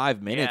for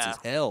 5 minutes Yeah. is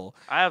hell.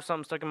 I have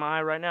something stuck in my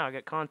eye right now. I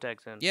got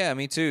contacts in. Yeah,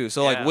 me too.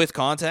 So Yeah. like with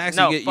contacts,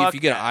 No, if fuck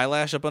you get an that.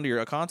 eyelash up under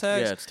your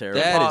contacts, Yeah, it's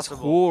terrible. that is Impossible.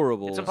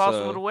 horrible. It's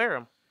impossible So, to wear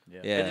them.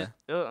 Yeah.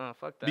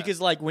 Fuck that.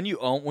 Because like when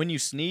you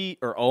sneeze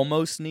or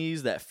almost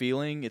sneeze, that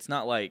feeling, it's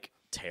not like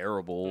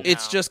terrible.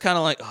 It's No. just kind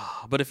of like,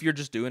 but if you're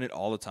just doing it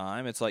all the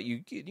time, it's like you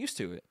get used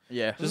to it.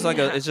 Yeah. Just like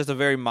it's just a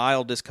very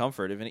mild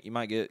discomfort. Even you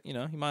might get, you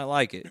might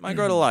like it. You might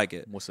grow to like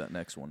it. What's that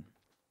next one?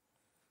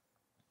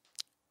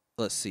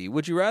 Let's see.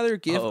 Would you rather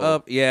give Uh-oh.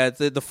 up? Yeah,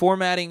 the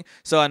formatting.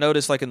 So I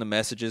noticed like in the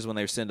messages when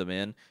they send them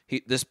in,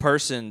 this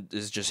person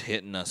is just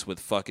hitting us with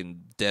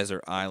fucking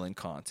desert island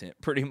content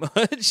pretty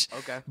much.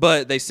 Okay.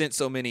 But they sent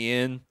so many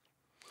in,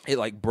 it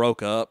like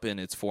broke up and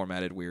it's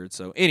formatted weird.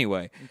 So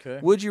anyway, Okay.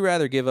 would you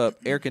rather give up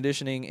air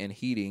conditioning and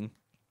heating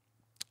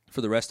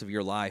for the rest of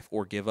your life,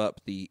 or give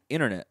up the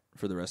internet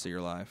for the rest of your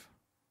life?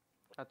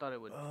 I thought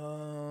it would.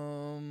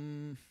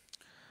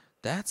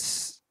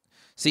 That's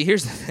see.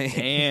 Here's the thing.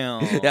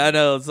 Damn. Yeah, I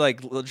know. It's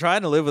like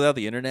trying to live without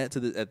the internet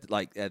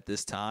at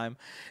this time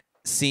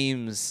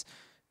seems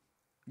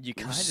You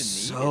kind of need it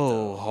so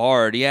though.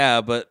 hard.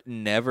 Yeah, but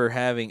never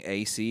having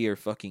AC or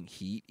fucking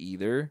heat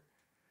either.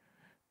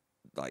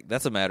 Like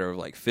that's a matter of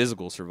like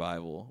physical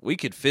survival. We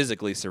could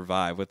physically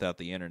survive without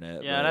the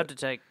internet. Yeah, I'd but have to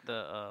take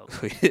the.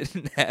 we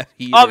didn't have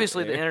heat.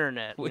 Obviously, the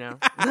internet. You know.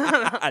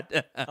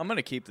 I'm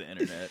gonna keep the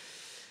internet.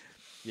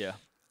 Yeah.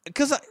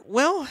 Because,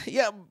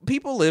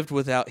 people lived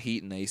without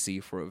heat and AC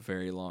for a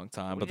very long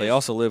time, but they yes.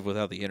 also lived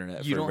without the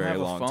internet You for a don't very have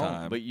a long phone,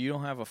 time. but you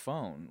don't have a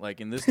phone. Like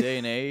in this day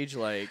and age,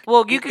 like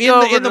Well, you could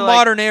go over in the to, like,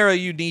 modern era,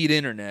 you need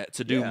internet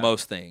to do Yeah.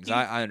 most things.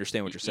 I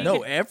understand what you're saying.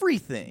 no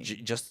everything.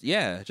 just you-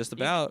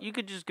 about. You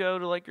could just go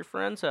to like your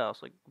friend's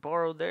house, like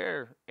borrow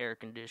their air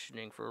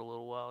conditioning for a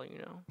little while. You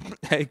know.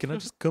 Hey, can I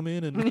just come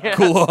in and Yeah.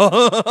 cool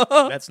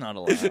off? That's not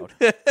allowed.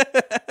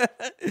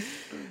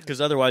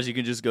 Because otherwise, you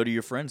can just go to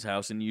your friend's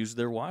house and use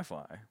their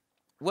Wi-Fi.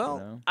 Well,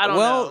 You know? I don't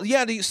well, know.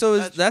 yeah.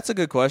 That's a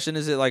good question.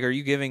 Is it like, are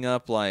you giving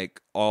up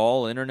like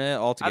all internet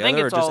altogether,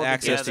 or it's just all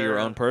access to your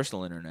together. own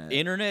personal internet?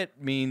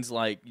 Internet means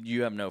like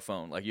you have no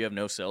phone, like you have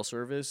no cell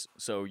service,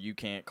 so you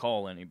can't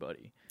call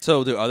anybody.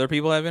 So, do other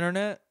people have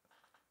internet?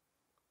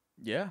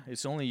 Yeah,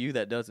 it's only you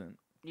that doesn't.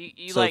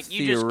 You So like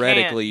you just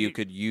theoretically, can't, you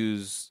could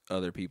use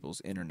other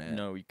people's internet.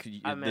 No, you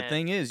could, I the meant-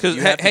 thing is, Because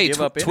you have hey, to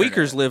give up tweakers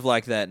internet. live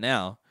like that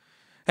now.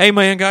 Hey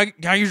man, can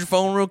I use your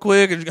phone real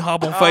quick and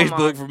hop on Oh,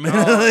 Facebook my for a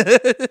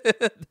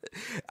minute?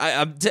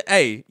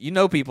 Hey,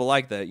 people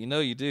like that.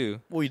 You do.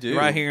 We do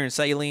Right here in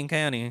Saline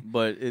County.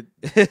 but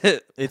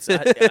it's.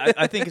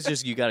 I think it's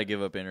just you got to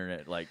give up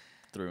internet like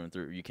through and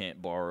through. You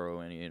can't borrow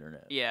any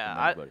internet. Yeah,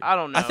 from anybody. I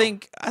don't know. I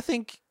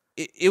think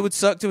it would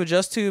suck to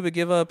adjust to, but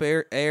give up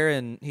air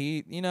and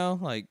heat.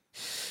 Like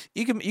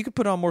you can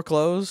put on more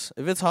clothes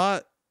if it's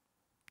hot.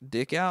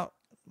 Dick out,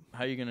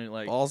 How you gonna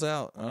like? balls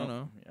out. I well, don't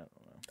know. Yeah,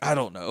 I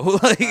don't know.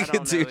 Like, I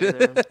don't know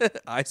dude,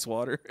 ice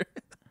water.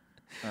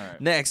 all right.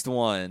 Next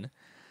one.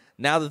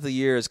 Now that the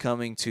year is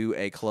coming to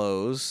a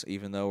close,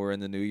 even though we're in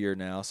the new year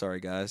now, sorry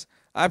guys,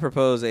 I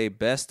propose a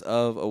best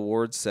of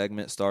awards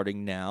segment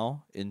starting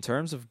now. In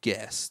terms of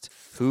guest,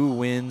 who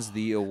wins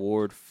the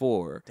award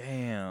for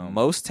Damn.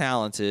 most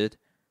talented,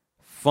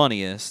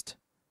 funniest,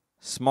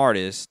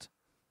 smartest,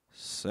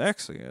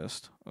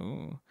 sexiest,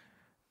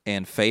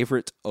 and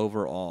favorite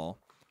overall?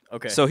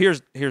 Okay. So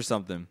here's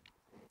something.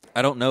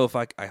 I don't know if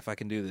I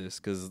can do this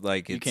because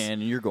like you it's, can.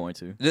 And you're going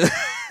to.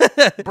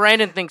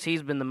 Brandon thinks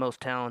he's been the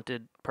most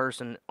talented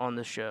person on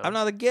the show. I'm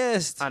not a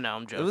guest. I know.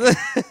 I'm joking.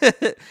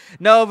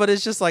 No, but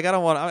it's just like I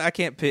don't want. I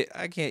can't pick.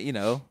 I can't.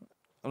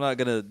 I'm not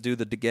gonna do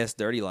the guest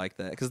dirty like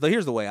that. Because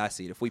here's the way I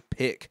see it. If we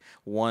pick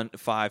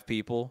 5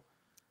 people,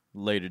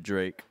 Later,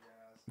 Drake.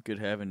 Good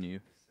having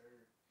you.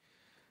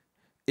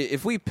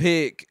 if we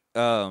pick,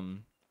 Pat,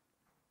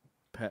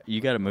 you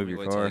got to move wait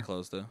your till they car.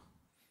 close though.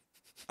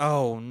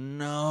 Oh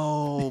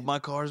no, my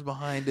car's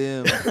behind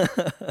him.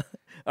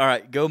 All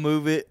right, go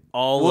move it.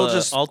 I'll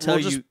tell we'll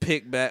you. just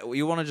pick back.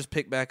 You want to just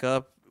pick back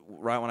up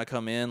right when I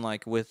come in,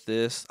 like with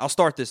this. I'll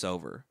start this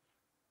over.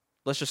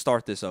 Let's just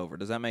start this over.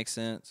 Does that make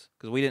sense?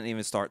 Because we didn't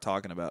even start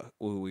talking about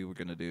who we were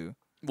gonna do.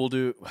 We'll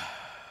do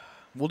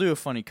a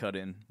funny cut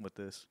in with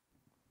this.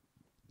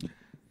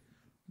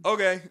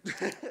 Okay.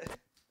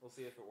 We'll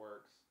see if it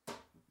works.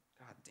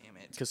 God damn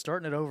it. Because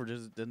starting it over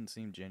just doesn't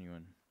seem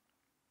genuine.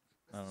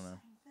 I don't know.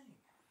 Never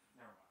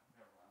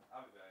mind.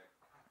 I'll be back.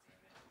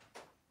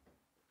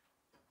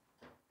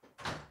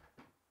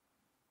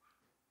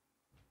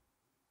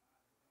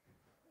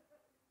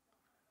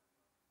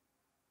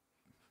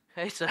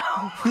 Hey, so.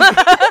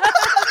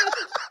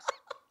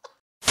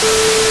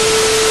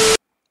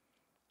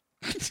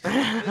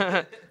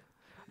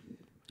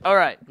 All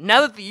right.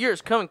 Now that the year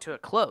is coming to a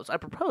close, I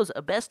propose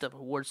a best of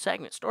awards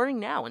segment starting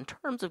now. In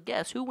terms of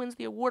guess, who wins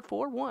the award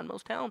for one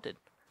most talented?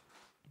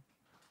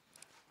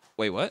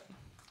 Wait, what?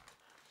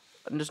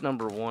 I'm just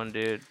number one,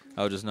 dude.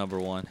 Oh, just number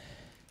one.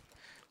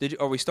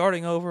 Are we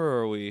starting over or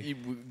are we?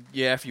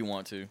 Yeah, if you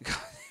want to.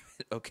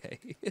 Okay.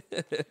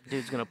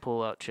 Dude's gonna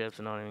pull out chips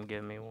and not even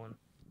give me one.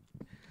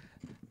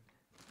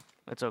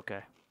 It's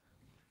okay.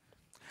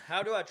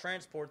 How do I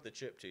transport the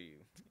chip to you?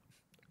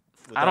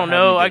 I don't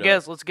know. I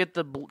guess let's get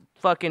the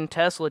fucking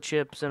Tesla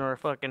chips in our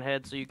fucking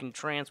head so you can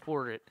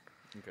transport it.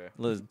 Okay.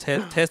 Listen,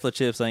 Tesla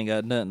chips ain't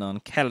got nothing on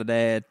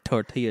Calidad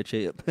tortilla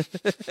chip.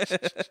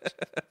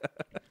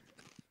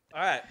 All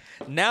right.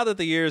 Now that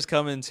the year is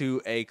coming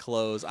to a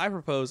close, I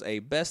propose a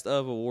best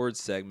of awards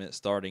segment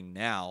starting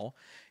now.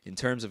 In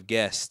terms of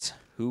guests,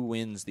 who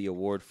wins the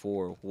award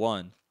for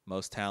 1,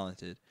 most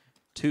talented,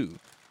 2,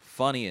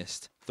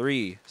 funniest,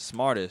 3,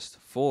 smartest,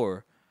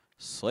 4,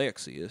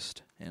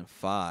 sexiest, and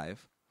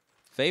 5,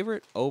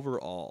 favorite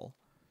overall.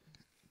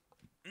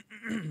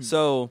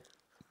 So,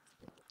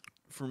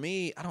 for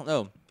me, I don't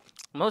know.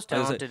 Most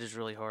Like I said, talented is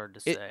really hard to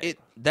say.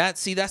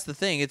 That's the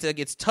thing.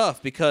 It's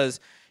tough because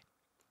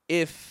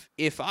if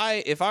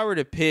I were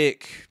to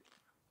pick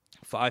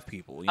 5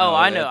 people,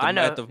 I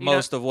at the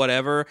most of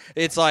whatever,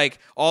 it's like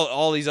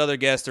all these other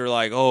guests are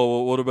like, oh,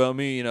 well, what about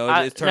me?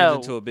 It turns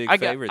into a big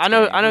favorite. I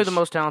know the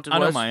most talented. I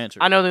know my answer.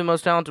 I know the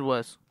most talented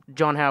was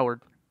John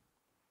Howard.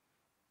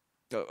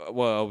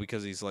 Well,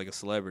 because he's like a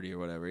celebrity or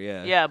whatever.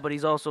 Yeah. Yeah, but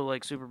he's also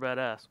like super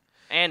badass.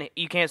 And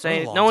you can't That was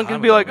say a long no one time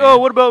can be ago, like, man. oh,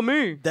 what about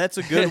me? That's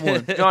a good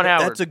one. John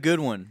Howard. That's a good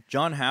one.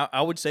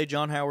 I would say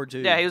John Howard too.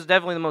 Yeah, he was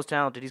definitely the most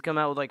talented. He's come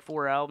out with like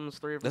 4 albums,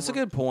 3 of them. That's a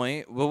good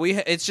point. But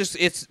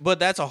but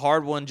that's a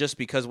hard one just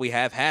because we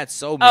have had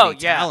so many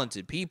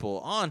talented people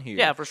on here.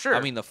 Yeah, for sure.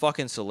 I mean, the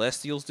fucking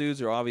Celestials dudes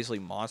are obviously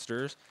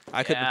monsters.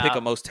 I couldn't Yeah. pick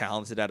a most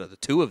talented out of the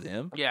 2 of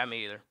them. Yeah,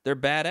 me either. They're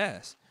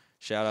badass.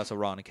 Shout out to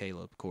Ron and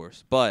Caleb, of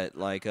course. But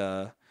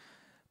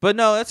but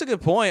no, that's a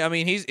good point. I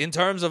mean, he's in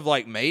terms of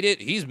like made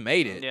it. He's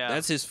made it. Yeah.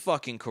 That's his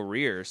fucking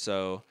career.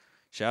 So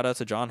shout out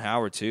to John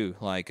Howard too.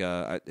 Like,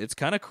 it's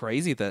kind of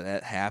crazy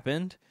that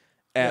happened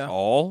at Yeah.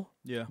 all.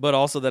 Yeah. But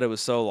also that it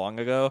was so long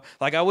ago.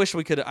 Like, I wish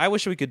we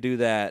could do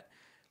that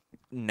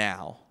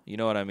now. You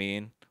know what I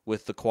mean?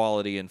 With the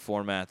quality and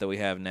format that we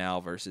have now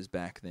versus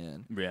back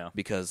then. Yeah.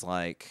 Because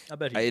like, I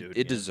bet he'd do it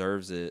it again.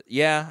 deserves it.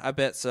 Yeah, I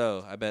bet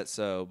so.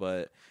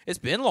 But it's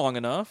been long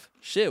enough.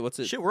 Shit, what's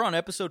it? Shit, we're on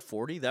episode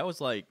 40. That was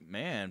like,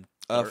 man.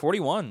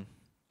 41.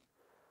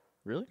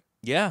 Really?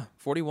 Yeah,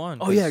 41.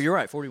 Oh yeah, you're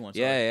right. 41.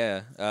 Sorry.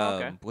 Yeah.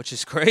 Okay. Which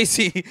is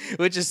crazy.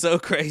 Which is so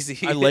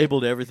crazy. I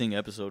labeled everything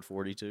episode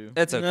 42.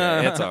 It's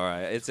okay. It's all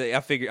right. I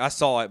figured I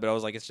saw it, but I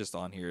was like, it's just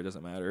on here. It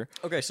doesn't matter.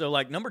 Okay, so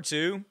like number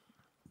 2,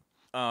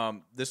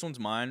 this one's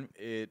mine.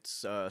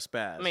 It's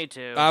Spaz. Me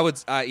too. I would.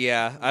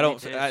 Yeah. I don't.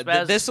 too.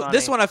 Spaz is This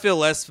funny. one I feel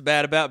less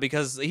bad about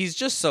because he's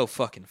just so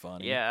fucking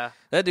funny. Yeah.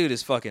 That dude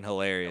is fucking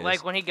hilarious.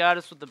 Like when he got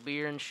us with the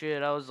beer and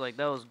shit, I was like,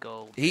 that was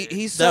gold. He's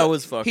That so,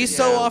 was fucking he's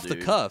so cool, off the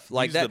dude. cuff.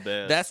 Like He's that. the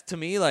best. That's to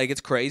me like it's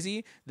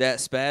crazy that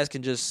Spaz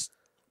can just.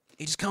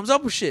 He just comes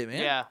up with shit,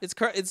 man. Yeah.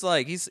 It's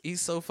like he's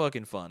so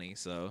fucking funny.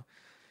 So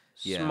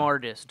yeah.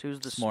 Smartest. Who's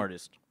the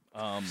Smartest.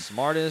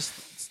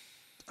 smartest.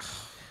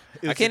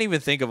 I can't even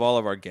think of all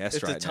of our guests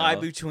It's right a tie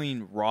now.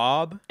 between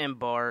Rob And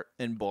Bart.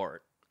 and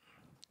Bart.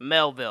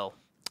 Melville.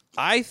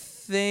 I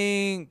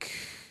think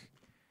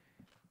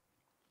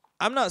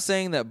I'm not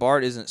saying that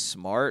Bart isn't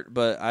smart,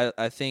 but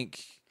I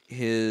think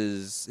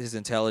his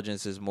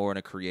intelligence is more in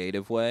a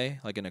creative way,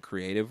 like in a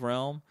creative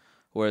realm,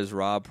 whereas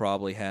Rob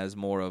probably has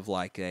more of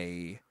like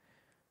a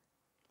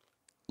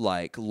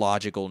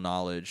logical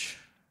knowledge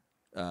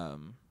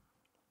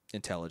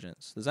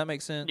intelligence. Does that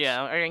make sense?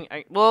 Yeah.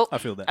 Well, I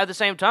feel that. at the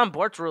same time,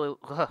 Bart's really.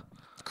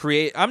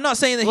 I'm not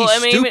saying that Well, he's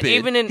I mean, stupid.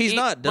 even he's he-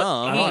 not but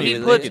dumb. I he- don't he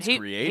even puts- think it's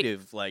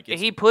creative. Like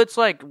it's, he puts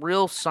like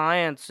real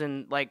science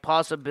and like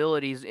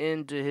possibilities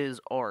into his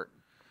art.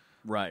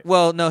 right.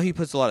 Well, no, he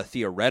puts a lot of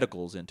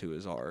theoreticals into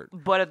his art.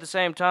 But at the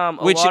same time,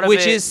 a Which lot of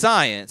which it, is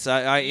science.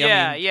 I mean,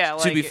 yeah,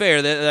 to be like,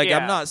 fair, that yeah.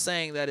 I'm not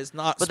saying that it's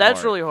not. But smart,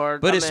 that's really hard.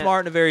 But I it's mean,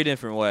 smart in a very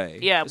different way.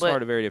 Yeah, it's but smart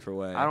in a very different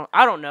way.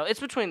 I don't know. It's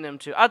between them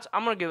two. I'm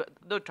gonna give it.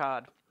 They're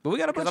tied. But we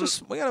got a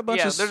 'Cause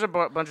bunch of there's a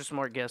bunch of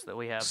smart guests that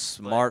we have.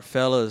 smart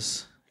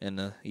fellas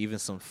and even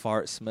some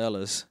fart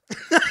smellers.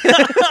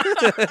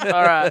 But,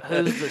 all right,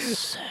 who's the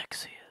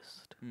sexiest?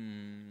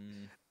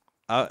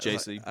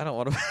 JC. I don't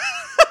want to.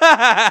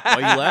 Why are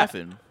you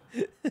laughing?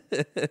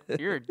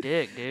 You're a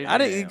dick, dude. I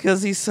didn't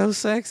because he's so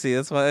sexy.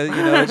 That's why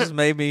it just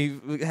made me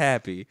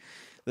happy.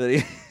 That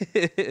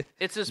he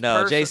It's his.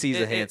 No, person- JC's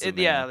a handsome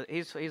man. Yeah,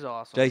 he's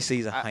awesome.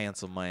 JC's a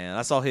handsome man.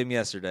 I saw him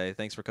yesterday.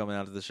 Thanks for coming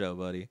out to the show,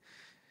 buddy.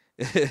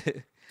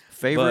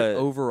 Favorite But-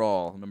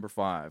 overall, number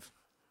 5.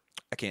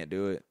 I can't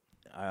do it.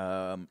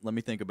 Let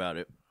me think about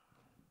it.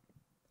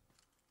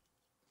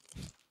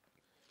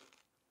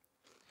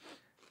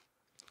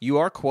 You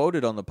are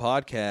quoted on the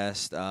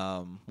podcast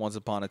once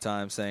upon a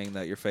time saying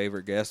that your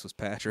favorite guest was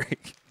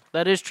Patrick,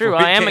 That is true.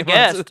 Before he I am a came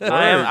on to guest. the-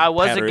 I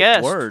was a Patrick,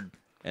 guest. Word.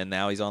 and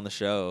now he's on the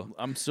show.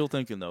 I'm still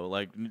thinking though.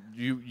 Like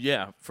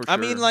yeah, for sure. I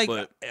mean, like,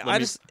 but I let me-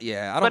 just,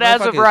 yeah, I don't But know as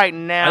if I of could- right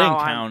now,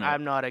 didn't count it.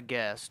 I'm not a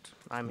guest.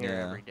 I'm here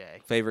Yeah. every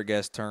day. favorite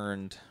guest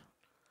turned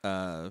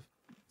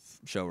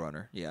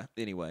showrunner. Yeah.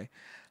 Anyway,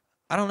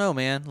 I don't know,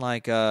 man.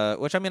 Like,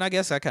 which I mean, I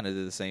guess I kind of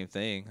did the same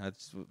thing. I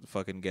just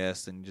fucking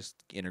guessed and just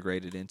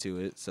integrated into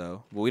it.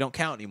 So, but we don't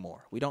count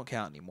anymore.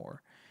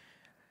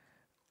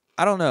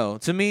 I don't know.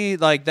 To me,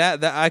 like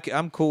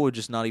I'm cool with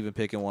just not even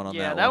picking one on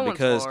Yeah, that that one one's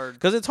because hard.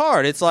 it's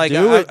hard. It's like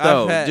Do it, I've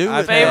though. had- Do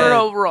I've it. had- Favorite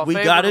overall. We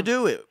favorite got to of-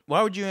 do it.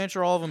 Why would you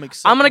answer all of them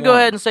except I'm gonna go one?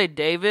 ahead and say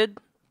David.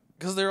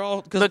 Because they're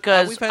all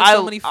Because we've had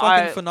so I- many fucking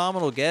I-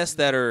 phenomenal guests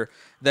that are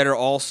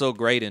all so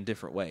great in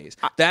different ways.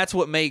 That's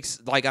what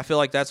makes I feel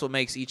like that's what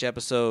makes each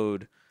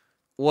episode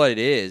what it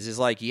is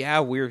like, yeah,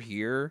 we're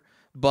here,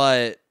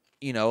 but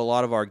you know, a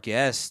lot of our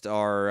guests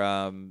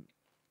are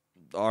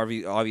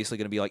obviously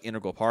going to be like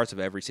integral parts of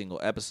every single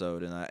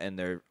episode,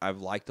 and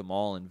I've liked them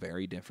all in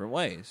very different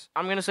ways.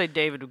 I'm gonna say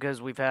David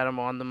because we've had him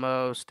on the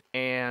most,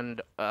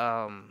 and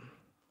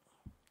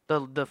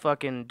the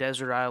fucking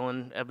Desert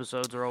Island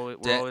episodes were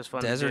always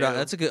fun. Desert to do.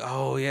 that's a good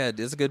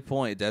that's a good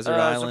point. Desert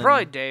So Island,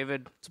 probably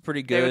David. it's a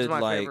pretty good David's my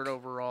like favorite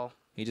overall.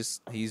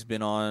 he's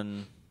been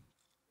on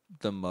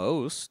the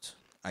most,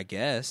 I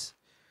guess,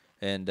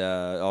 and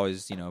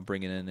always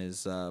bringing in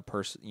his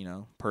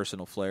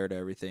personal flair to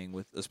everything,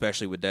 with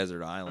especially with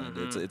Desert Island.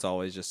 It's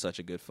always just such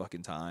a good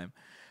fucking time.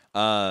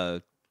 I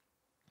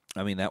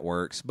mean, that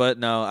works, but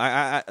no,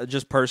 I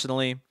just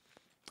personally,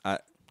 I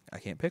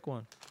can't pick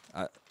one.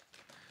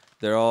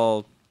 They're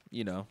all,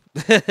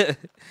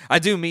 I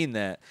do mean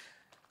that.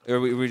 Are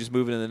we just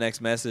moving to the next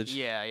message?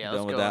 Yeah, Done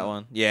let's with go that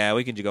one? Yeah,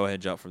 we can go ahead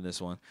and jump from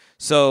this one.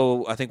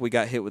 So I think we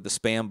got hit with the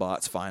spam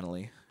bots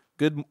finally.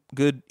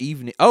 Good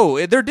evening.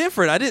 Oh, they're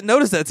different. I didn't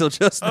notice that till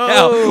just now.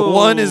 Oh.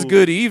 One is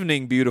good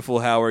evening, beautiful.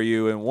 How are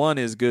you? And one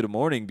is good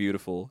morning,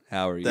 beautiful.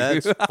 How are you?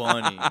 That's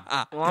funny.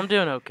 Well, I'm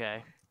doing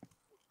okay.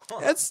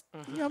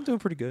 I'm doing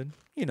pretty good.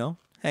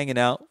 Hanging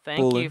out. Thank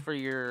fooling. you for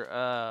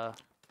your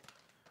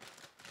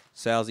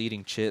Sal's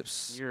eating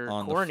chips Your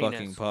on the corniness.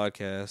 fucking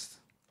podcast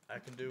I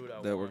can do what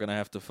I that we're gonna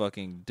have to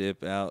fucking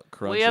dip out.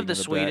 Crunching We have the in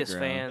sweetest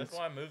background. fans,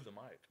 why I moved the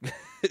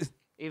mic.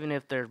 even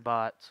if they're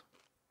bots.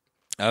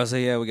 I would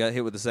say, yeah, we got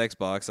hit with the sex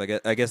box. I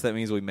guess that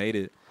means we made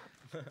it.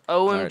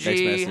 All right, next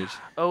OMG, message.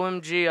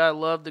 OMG, I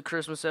love the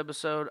Christmas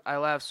episode. I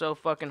laughed so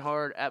fucking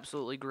hard.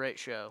 Absolutely great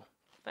show.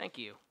 Thank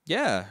you.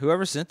 Yeah,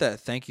 whoever sent that,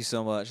 thank you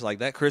so much. Like,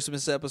 that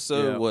Christmas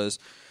episode Yeah. was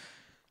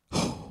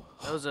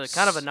That was a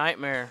kind of a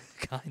nightmare.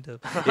 kind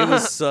of. It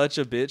was such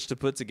a bitch to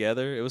put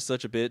together. It was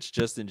such a bitch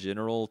just in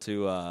general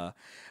to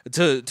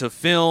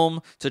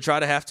film, to try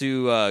to have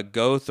to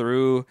go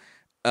through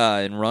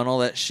and run all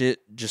that shit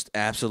just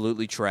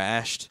absolutely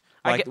trashed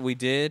like we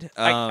did.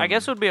 I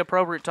guess it would be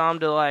appropriate, Tom,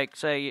 to like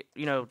say,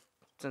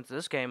 since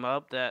this came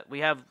up, that we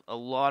have a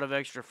lot of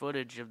extra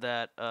footage of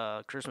that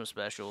Christmas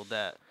special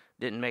that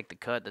didn't make the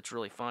cut. That's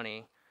really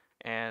funny,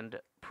 and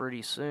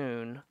pretty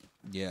soon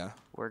yeah.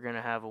 we're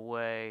gonna have a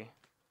way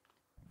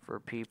for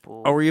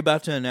people. Are we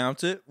about to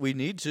announce it? We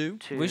need to.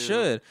 We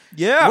should.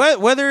 Yeah.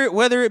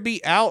 Whether it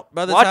be out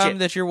by the Watch time it.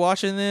 that you're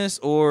watching this,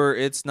 or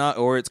it's not,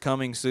 or it's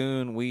coming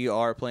soon, we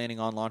are planning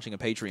on launching a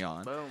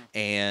Patreon, Boom.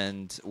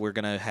 and we're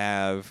gonna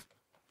have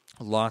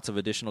lots of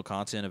additional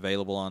content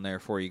available on there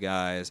for you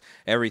guys.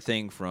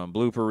 Everything from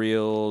blooper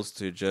reels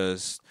to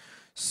just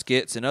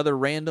skits and other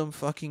random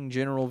fucking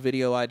general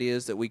video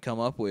ideas that we come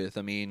up with.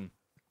 I mean,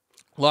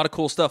 a lot of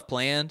cool stuff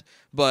planned,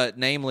 but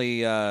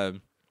namely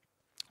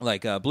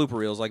blooper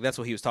reels. Like, that's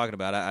what he was talking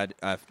about.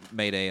 I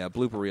made a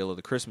blooper reel of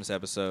the Christmas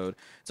episode.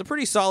 It's a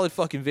pretty solid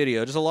fucking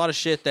video. Just a lot of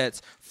shit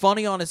that's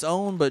funny on its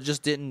own, but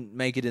just didn't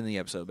make it in the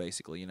episode,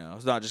 basically.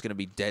 It's not just going to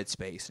be dead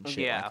space and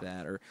shit Yeah. like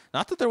that. Or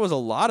not that there was a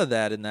lot of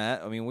that in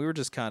that. I mean, we were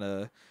just kind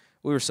of...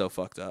 We were so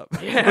fucked up.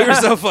 Yeah. We were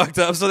so fucked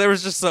up. So there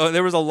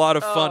was a lot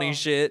of funny Oh.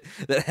 shit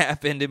that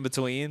happened in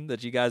between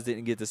that you guys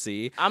didn't get to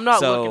see. I'm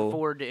not So- looking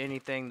forward to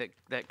anything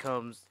that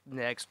comes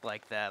next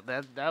like that.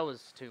 That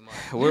was too much.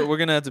 We're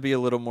gonna have to be a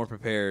little more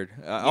prepared.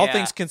 All Yeah.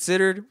 things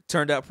considered,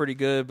 turned out pretty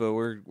good, but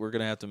we're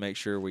gonna have to make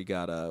sure we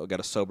got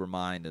a sober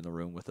mind in the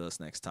room with us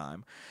next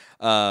time.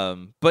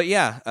 But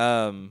yeah,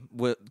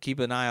 we'll keep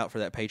an eye out for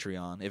that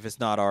Patreon if it's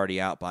not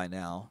already out by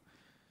now.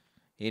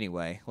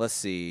 Anyway, let's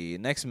see.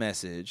 Next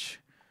message.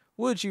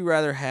 Would you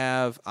rather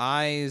have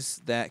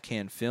eyes that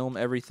can film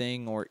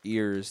everything or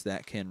ears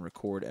that can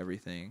record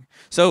everything?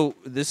 So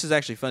this is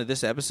actually funny.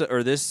 This episode,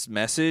 or this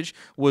message,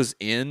 was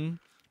in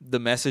the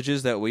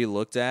messages that we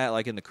looked at,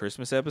 like in the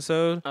Christmas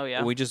episode. Oh,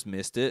 yeah? We just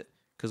missed it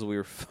because we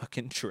were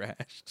fucking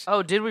trashed.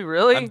 Oh, did we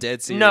really? I'm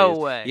dead serious. No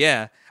way.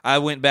 Yeah, I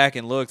went back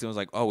and looked and was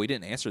like, "Oh, we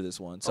didn't answer this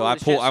one." So Holy I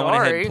shit, I went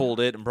ahead sorry. and pulled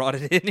it and brought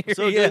it in here.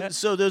 So, yeah.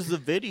 so does the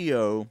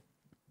video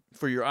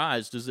for your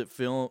eyes, does it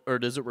film or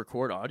does it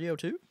record audio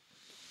too?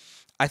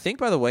 I think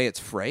by the way it's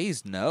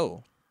phrased,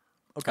 no.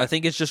 Okay. I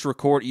think it's just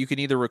record. You can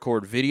either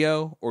record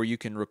video or you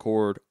can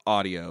record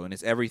audio, and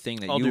it's everything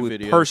that I'll you do would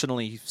video.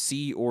 personally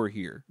see or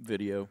hear.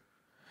 Video.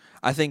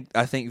 I think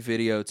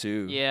video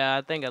too. Yeah,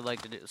 I think I'd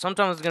like to do.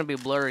 Sometimes it's gonna be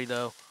blurry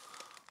though.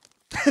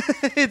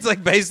 It's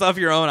like based off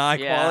your own eye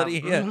Yeah.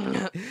 quality.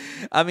 Yeah.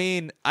 I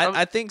mean,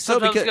 I think so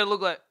Sometimes it's because gonna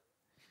look like.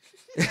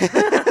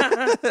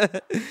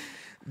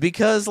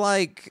 because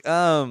like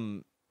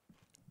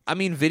I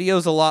mean,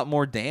 video's a lot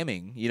more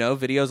damning. You know,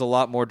 video's a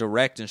lot more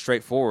direct and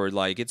straightforward.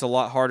 Like, it's a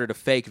lot harder to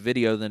fake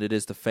video than it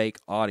is to fake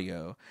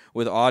audio.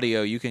 With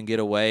audio, you can get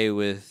away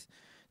with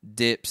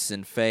dips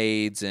and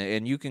fades,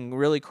 and you can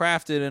really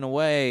craft it in a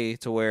way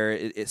to where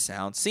it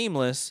sounds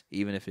seamless,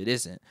 even if it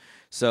isn't.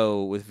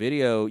 So with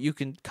video, you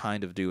can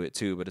kind of do it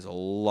too, but it's a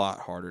lot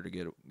harder to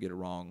get it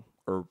wrong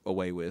or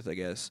away with, I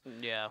guess.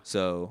 Yeah.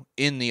 So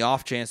in the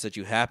off chance that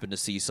you happen to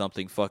see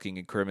something fucking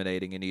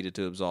incriminating and needed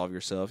to absolve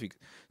yourself, you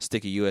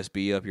stick a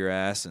USB up your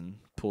ass and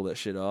pull that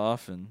shit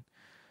off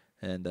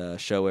and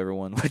show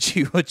everyone what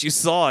you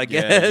saw, I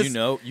guess.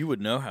 Yeah, you would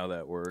know how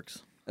that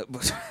works.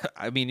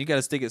 I mean, you got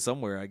to stick it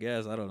somewhere, I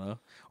guess. I don't know.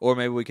 Or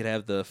maybe we could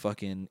have the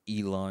fucking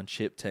Elon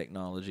chip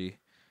technology. Why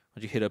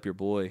don't you hit up your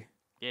boy?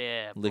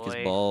 Yeah, Lick boy.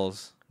 his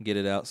balls. Get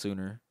it out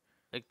sooner.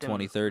 Lick them,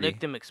 2030. Lick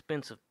them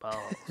expensive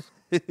balls.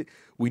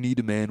 We need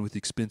a man with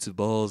expensive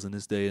balls in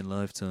this day and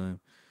lifetime.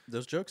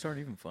 Those jokes aren't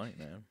even funny,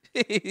 man.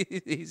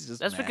 He's just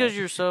That's mad. because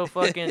you're so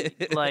fucking,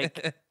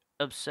 like,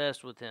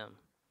 obsessed with him.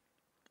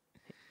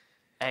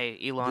 Hey,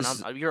 Elon,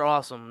 This you're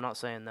awesome. I'm not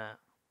saying that.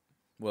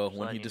 Well, Just when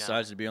he letting you know.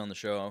 decides to be on the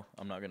show,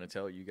 I'm not going to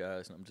tell you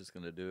guys. I'm just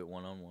going to do it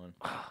one-on-one.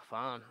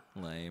 Fine.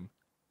 Lame.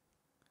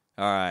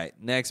 All right,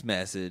 next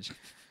message.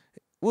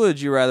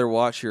 Would you rather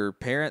watch your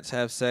parents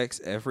have sex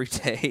every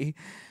day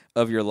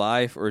of your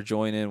life or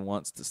join in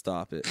once to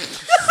stop it?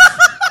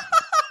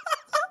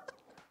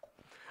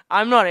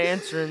 I'm not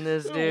answering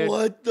this, dude.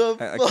 What the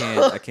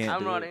I can't I'm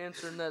do not it.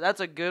 answering that. That's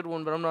a good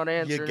one, but I'm not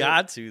answering You it.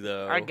 got to,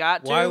 though. I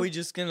got Why to? are we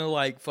just going to,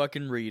 like,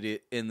 fucking read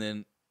it and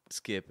then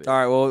skip it? All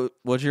right, well,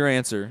 what's your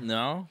answer?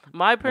 No?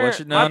 My parents.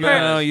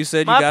 No. You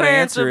said you my got to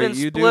parents answer have it.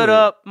 been You do split it.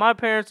 up. My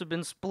parents have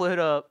been split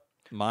up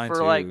Mine for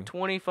too. like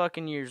 20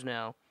 fucking years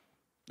now.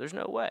 There's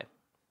no way.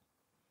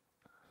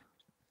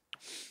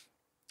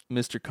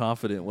 Mr.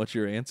 Confident, what's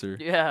your answer?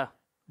 Yeah.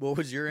 What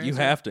was your answer? You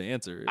have to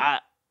answer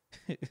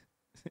it.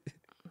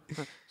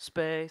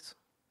 Space.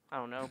 I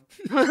don't know.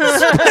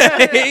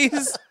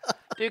 Space.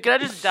 Dude, can I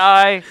just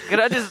die? Can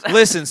I just?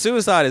 Listen,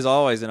 suicide is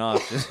always an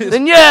option.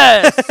 Then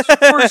yes,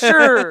 for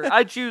sure.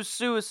 I choose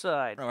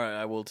suicide. All right,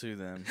 I will too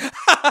then.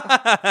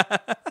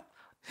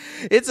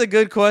 It's a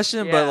good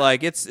question, but Yeah.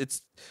 like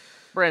it's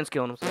Brand's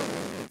killing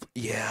himself.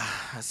 yeah.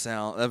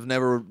 I've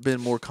never been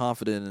more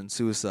confident in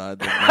suicide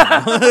than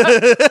now.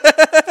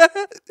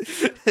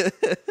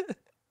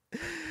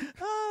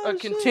 A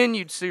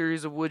continued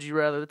series of Would You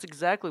Rather. That's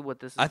exactly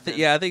what this is. I think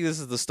this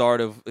is the start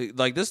of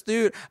like this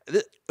dude,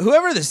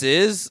 whoever this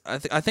is. I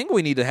think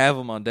we need to have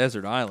him on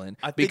Desert Island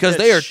I think because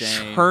that's they are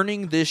Shane.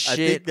 churning this shit I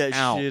think that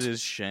out. shit is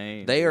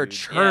Shane. They are dude.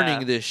 churning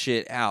Yeah. this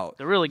shit out.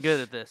 They're really good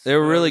at this. They're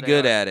whoever really they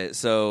good are. at it.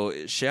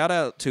 So shout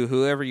out to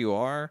whoever you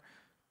are.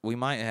 We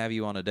might have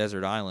you on a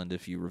desert island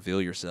if you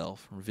reveal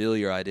yourself, reveal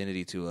your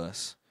identity to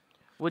us.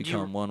 Would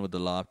Become you one with the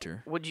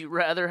lobster. Would you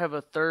rather have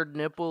a third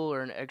nipple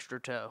or an extra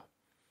toe?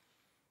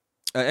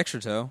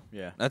 Extra toe.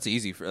 Yeah, That's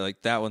easy for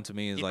like that one to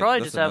me is You like probably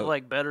that's just a have no.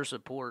 like better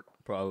support.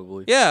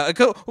 probably. Yeah,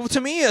 well,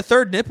 to me, a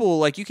third nipple,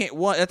 like you can't.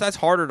 That's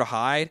harder to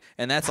hide,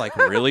 and that's like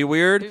really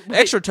weird. Wait.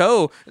 Extra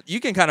toe, you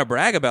can kind of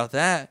brag about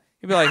that.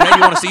 You'd be like, "Hey,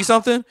 you want to see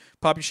something?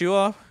 Pop your shoe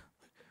off."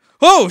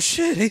 Oh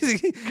shit,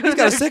 he's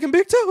got a second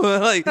big toe.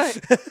 Like,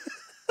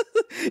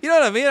 you know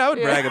what I mean? I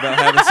would brag about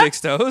having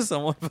 6 toes.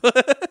 Someone,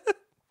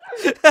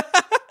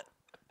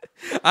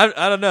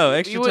 I don't know.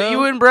 Extra toe. You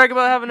wouldn't brag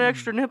about having an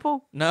extra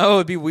nipple No,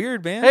 it'd be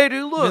weird, man. Hey,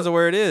 dude, look. Depends on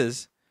where it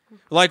is.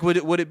 Like, would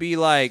it be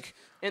like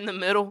in the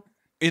middle.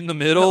 in the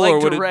middle, Like or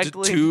would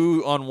directly? it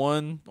two on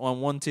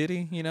one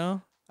titty? You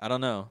know, I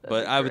don't know, That'd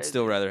but be I would crazy.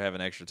 still rather have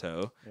an extra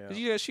toe Yeah. because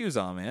you got shoes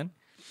on, man.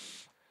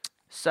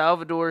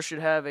 Salvador should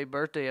have a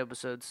birthday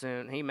episode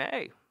soon. He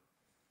may.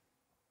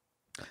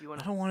 You I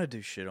want don't want to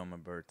do shit on my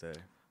birthday.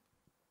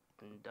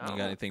 You got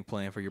anything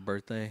planned for your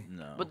birthday?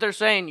 No. But they're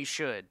saying you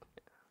should.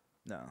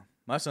 no.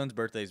 My son's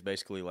birthday is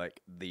basically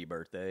like the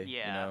birthday.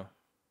 Yeah, You know?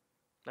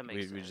 That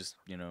makes We sense. just,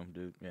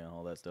 do,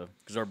 all that stuff.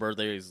 Because our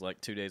birthday is like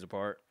 2 days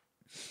apart.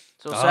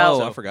 So Oh,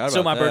 Sal, I forgot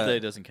So about my that. birthday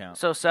doesn't count.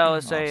 so Sal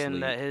is saying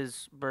Obsolete. that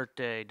his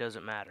birthday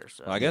doesn't matter.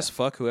 So Well, I guess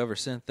fuck whoever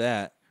sent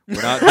that. We're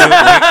not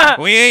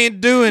doing. we ain't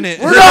doing it.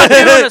 we're not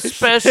doing a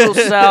special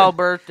Sal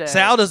birthday.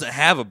 Sal doesn't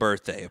have a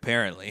birthday,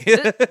 apparently.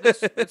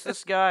 It's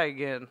this guy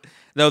again.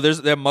 No,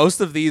 most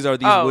of these are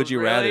these Oh, would you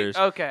really? rather's.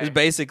 Okay. It's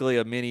basically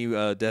a mini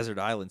desert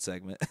island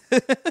segment.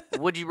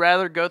 Would you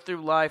rather go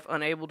through life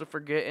unable to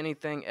forget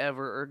anything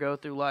ever, or go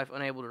through life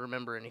unable to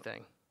remember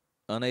anything?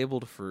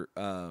 unable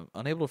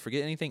to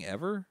forget anything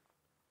ever.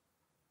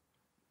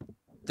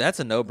 That's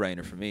a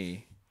no-brainer for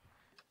me.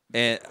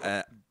 And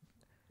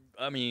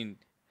I mean,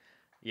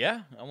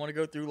 yeah, I want to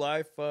go through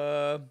life,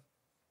 not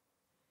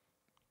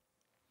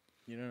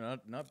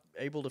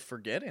able to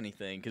forget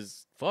anything.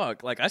 Because,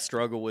 fuck, like, I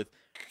struggle with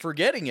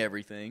forgetting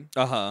everything.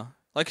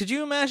 like, could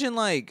you imagine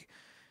like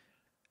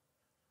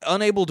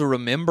unable to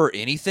remember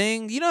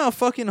anything? You know how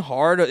fucking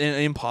hard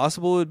and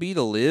impossible it would be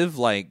to live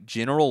like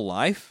general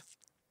life.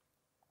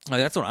 Like,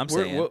 that's what I'm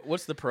saying.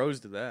 What's the pros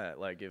to that?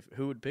 Like,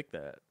 who would pick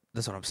that?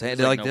 That's what I'm saying.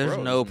 There's, like, Like, no there's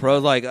pros no in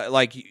pros.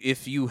 Like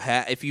if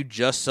you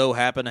just so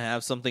happen to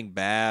have something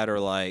bad, or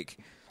like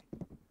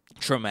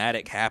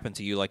traumatic happened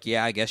to you, like,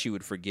 yeah, I guess you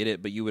would forget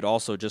it, but you would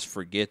also just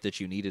forget that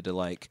you needed to,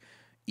 like,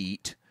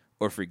 eat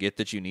or forget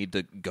that you need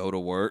to go to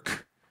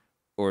work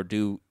or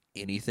do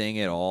anything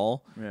at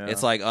all. Yeah.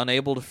 It's like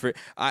unable to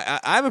I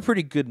have a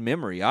pretty good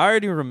memory. I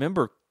already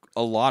remember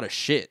a lot of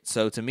shit.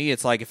 So to me,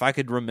 it's like if I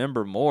could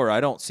remember more,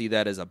 I don't see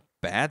that as a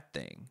bad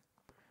thing.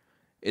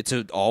 It's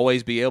to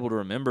always be able to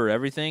remember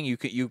everything. You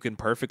can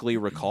perfectly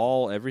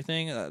recall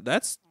everything.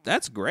 That's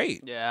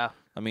great. Yeah.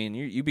 I mean,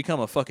 you become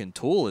a fucking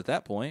tool at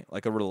that point,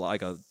 like a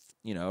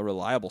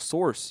reliable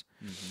source.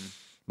 Mm-hmm.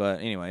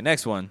 But anyway,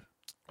 next one.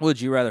 Would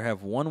you rather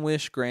have one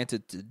wish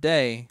granted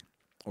today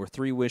or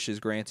 3 wishes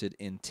granted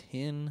in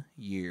 10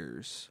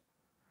 years?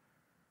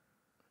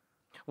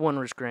 One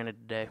was granted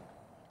today.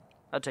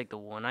 I'll take the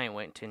one. I ain't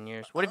waiting 10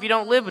 years. What if you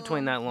don't live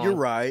between that long? You're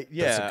right.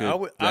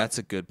 Yeah, that's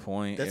a good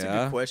point. That's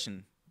yeah. a good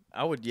question.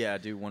 I would,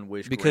 do one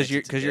wish because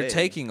you're today.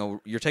 taking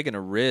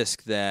a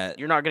risk that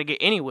You're not gonna get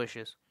any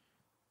wishes.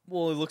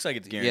 Well, it looks like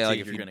it's guaranteed like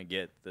if you're you- going to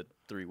get the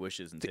 3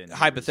 wishes in 10 years.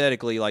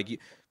 hypothetically, like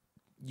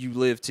you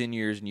live 10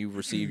 years and you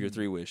receive your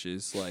 3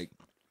 wishes. Like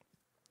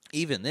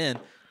even then,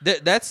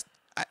 there's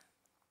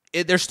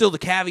still the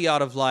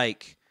caveat of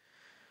like,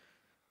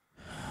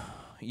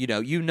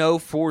 you know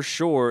for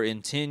sure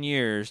in 10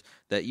 years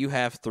that you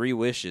have 3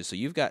 wishes. So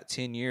you've got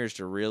 10 years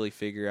to really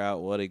figure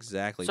out what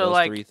exactly So, those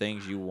like- 3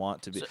 things you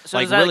want to be. so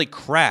like does that- really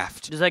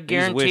craft Does that these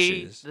guarantee?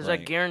 wishes. Does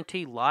Like- that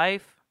guarantee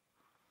life?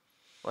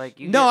 Like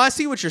you? No, get- I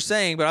see what you're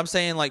saying, but I'm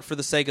saying like for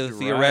the sake of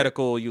the You're right.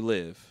 theoretical, you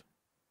live.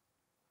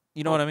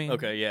 You know what I mean?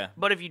 Okay, yeah.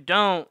 But if you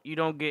don't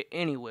get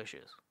any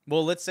wishes.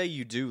 Well, let's say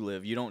you do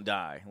live. You don't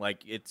die.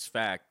 Like, it's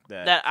fact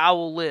that, That I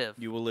will live.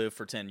 you will live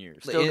for 10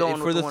 years. Still going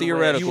for with the the one wish.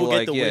 theoretical, You will get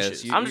like the yes,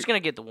 wishes. I'm just gonna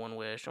get the one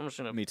wish. I'm just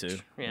gonna. Me too.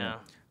 Yeah.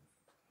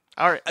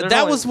 All right. there's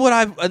that only- was what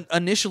I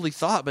initially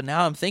thought, but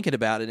now I'm thinking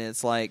about it, and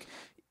it's like,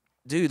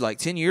 dude, like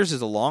 10 years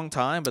is a long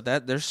time, but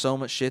there's so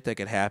much shit that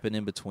could happen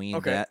in between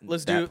Okay, that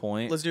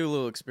point. Let's do a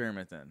little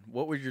experiment then.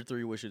 What would your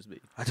 3 wishes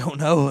be? I don't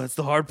know. That's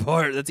the hard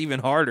part. That's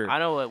even harder. I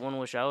know what one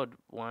wish I would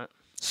want.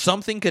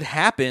 Something could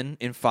happen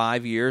in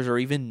 5 years or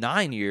even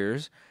 9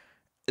 years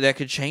that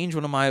could change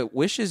one of my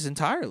wishes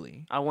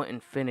entirely, I want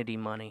infinity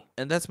money.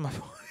 and that's my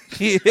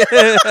point.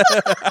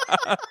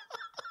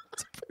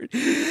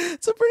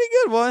 It's a pretty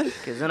good one.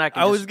 Because then I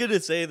can. I just, was going to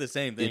say the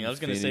same thing. I was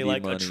going to say Infinity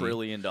like money. $1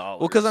 trillion. Well,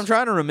 because I'm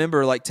trying to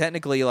remember, like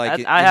technically, like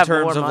in I have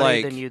terms more of money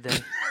like, than you.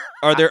 Then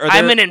are there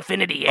I'm an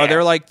infinity. are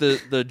there like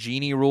the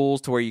genie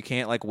rules to where you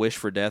can't like wish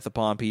for death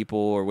upon people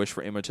or wish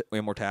for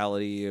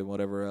immortality and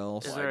whatever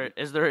else?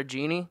 Is there a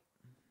genie?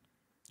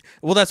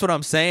 Well, that's what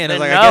I'm saying. Then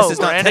Like, no, I guess it's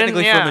not Brandon.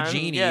 technically Yeah, from a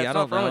genie. Yeah, it's I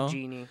don't not know. from a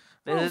genie.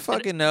 I don't It-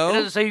 fucking It know.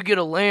 doesn't say you get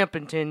a lamp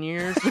in 10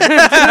 years.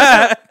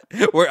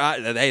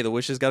 Hey, the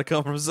wishes got to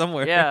come from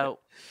somewhere. Yeah.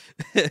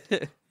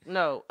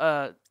 No.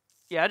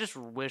 Yeah. I just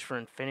wish for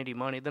infinity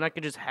money. Then I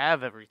could just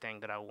have everything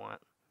that I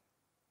want.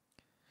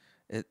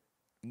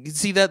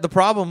 See that the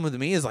problem with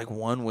me is like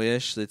one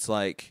wish. That's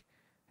like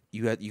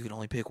you can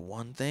only pick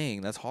one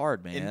thing. That's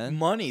hard, man. And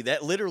money,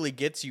 that literally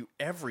gets you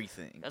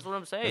everything. That's what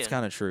I'm saying. That's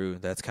kind of true.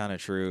 That's kind of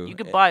true. You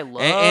could buy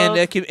love. and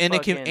it can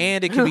fucking- be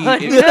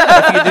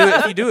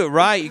if you do it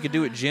right, you could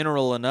do it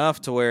general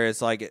enough to where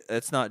it's like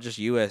it's not just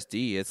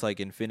USD. It's like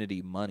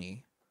infinity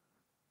money,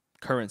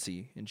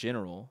 currency in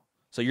general.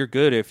 So you're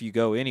good if you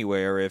go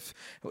anywhere. If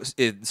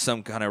it's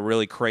some kind of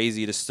really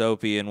crazy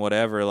dystopian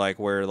whatever, like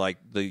where like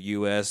the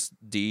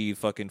USD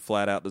fucking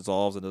flat out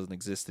dissolves and doesn't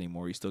exist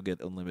anymore, you still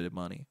get unlimited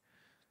money.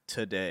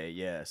 Today,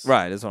 yes.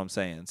 Right, that's what I'm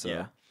saying. So,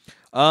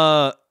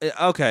 Yeah.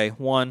 okay,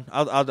 one.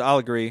 I'll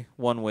agree.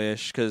 One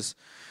wish because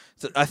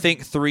I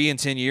think 3 in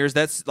 10 years.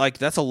 That's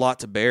a lot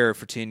to bear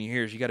for 10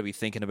 years. You got to be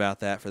thinking about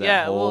that for that.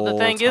 Yeah. whole Well, the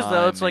thing is though,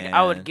 time, it's like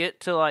I would man.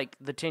 get to like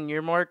the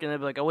 10-year mark, and they'd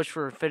be like, I wish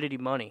for infinity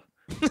money.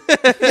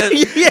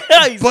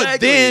 Yeah, exactly.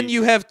 But then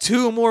you have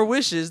 2 more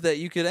wishes that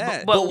you could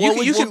add. but what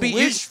would you could be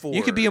wish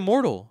You could be for?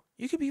 immortal.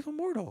 You could be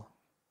immortal.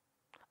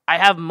 I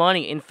have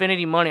money,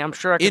 infinity money. I'm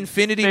sure I could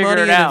Infinity figure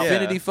money it and out.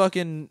 infinity Yeah.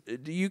 fucking.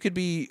 You could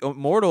be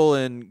immortal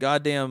and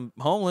goddamn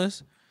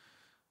homeless.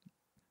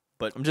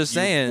 But I'm just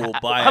you saying. will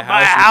buy I'll a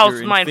buy a house house with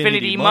with your my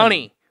infinity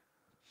money.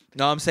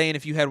 No, I'm saying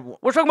if you had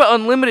We're talking about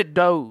unlimited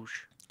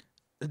Doge.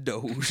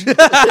 Doge.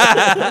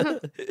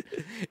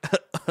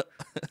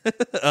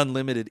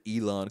 Unlimited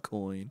Elon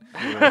coin.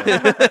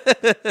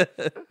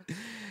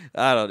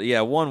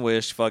 One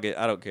wish, fuck it,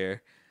 I don't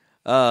care.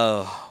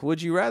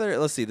 Would you rather,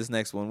 let's see this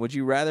next one. Would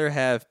you rather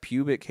have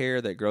pubic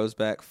hair that grows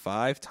back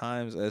 5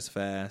 times as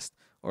fast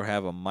or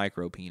have a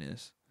micro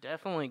penis?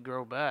 Definitely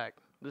grow back.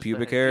 This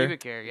Pubic thing- hair?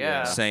 Pubic hair,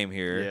 yeah. Same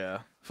here. Yeah.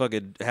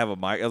 Fucking have a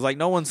mic. I was like,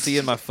 no one's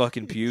seeing my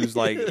fucking pubes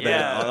like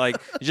Yeah. that. Like,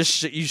 you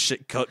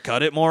should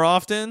cut it more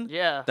often.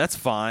 Yeah. That's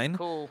fine.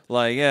 Cool.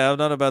 Like, yeah, I'm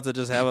not about to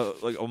just have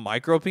a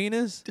micro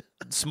penis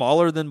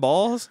smaller than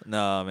balls.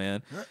 Nah,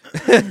 man.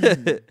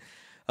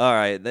 All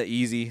right, that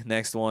easy.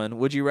 Next one.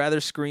 Would you rather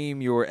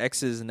scream your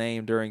ex's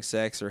name during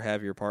sex or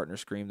have your partner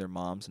scream their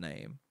mom's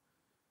name?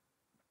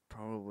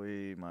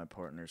 Probably my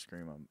partner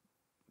scream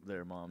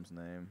their mom's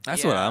name.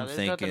 That's Yeah, what I'm there's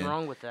thinking. Nothing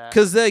wrong with that.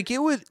 Because like it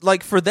would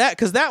like for that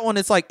because that one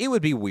it's like it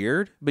would be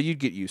weird, but you'd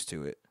get used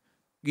to it.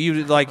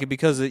 You like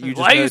because you just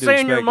Why are know you to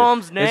saying your expect it.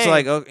 mom's name? It's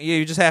like yeah,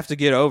 you just have to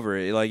get over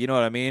it. Like you know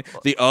what I mean.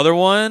 The other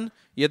one,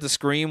 you have to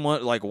scream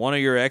one of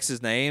your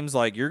ex's names.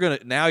 Like you're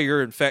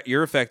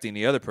affecting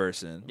the other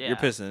person. Yeah. You're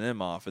pissing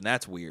them off, and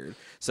that's weird.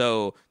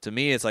 So to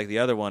me, it's like the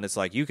other one. It's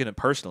like you can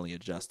personally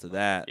adjust to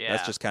that. Yeah.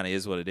 That's just kind of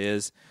is what it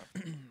is.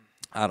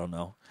 I don't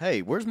know.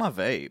 Hey, where's my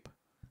vape?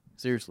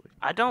 Seriously.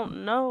 I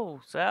don't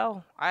know,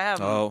 Sal. I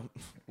have. Oh,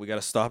 we got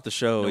to stop the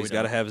show. No, we He's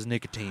got to don't. have his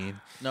nicotine.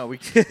 No, we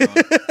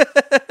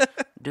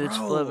Dude's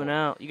Bro. flipping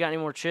out. You got any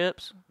more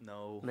chips?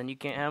 No. Then you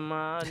can't have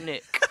my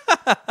Nick.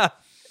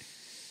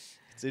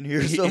 It's in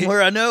here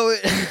somewhere. I know it.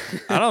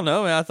 I don't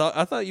know, man.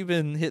 I thought you've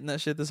been hitting that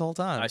shit this whole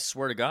time. I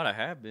swear to God, I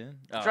have been.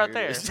 It's Oh, right here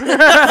there. it is. For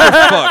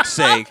fuck's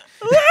sake.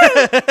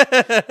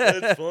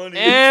 That's funny.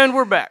 And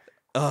we're back.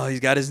 Oh, he's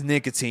got his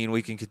nicotine.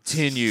 We can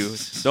continue.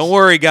 Don't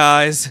worry,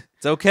 guys.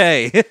 It's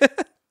okay.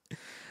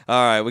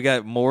 All right, we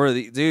got more of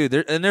the dude.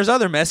 There's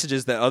other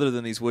messages that other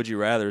than these would you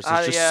rather's.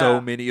 There's just so yeah.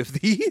 many of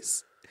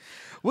these.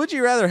 Would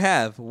you rather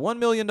have $1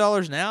 million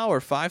now or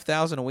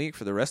 $5,000 a week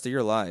for the rest of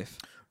your life?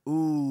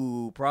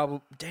 Ooh,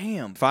 probably.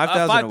 Damn.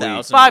 5,000 a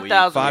week. 5,000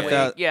 a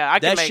 5,000 week. Yeah, I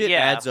can That make. shit Yeah.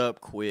 adds up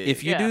quick.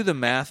 If you Yeah. do the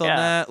math on Yeah.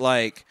 that,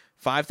 like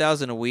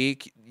 5,000 a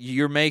week,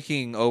 you're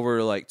making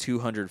over like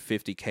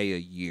 $250K a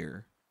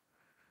year.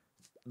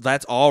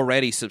 That's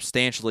already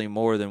substantially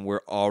more than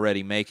we're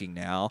already making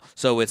now.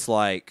 So it's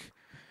like,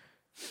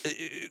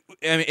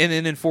 I mean, and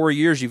then in 4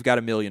 years you've got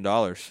 $1 million.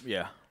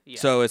 yeah. Yeah.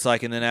 So it's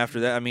like, and then after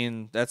that, I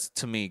mean, that's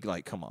to me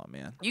like, come on,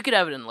 man. You could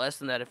have it in less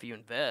than that if you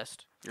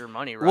invest your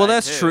money right. Well,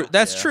 that's too. true.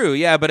 That's Yeah. true.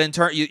 Yeah, but in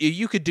turn,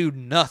 you could do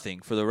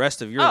nothing for the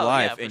rest of your Oh, yeah,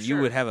 life, for and you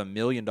sure. would have $1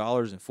 million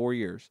in 4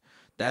 years.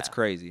 That's Yeah.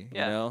 crazy.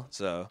 Yeah. You know,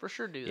 so. For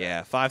sure, do that.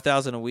 Yeah,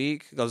 5,000 a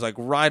week. I was like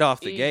right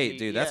off the Easy, gate,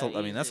 dude. That's yeah,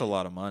 I mean, that's a easy.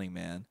 lot of money,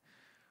 man.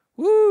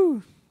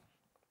 Woo!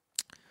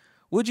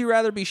 Would you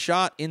rather be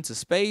shot into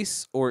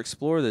space or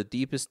explore the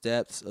deepest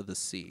depths of the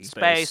sea?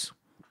 Space.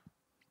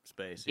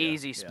 Space. Yeah.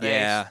 Easy space.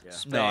 Yeah.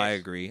 Space. No, I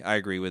agree. I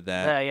agree with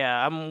that.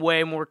 Yeah, I'm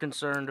way more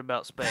concerned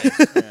about space.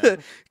 Yeah.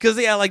 Because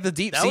yeah, like the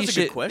deep That sea was a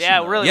shit. good question. Yeah,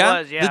 it though. really yeah,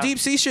 was, yeah. the deep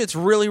sea shit's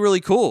really really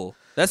cool.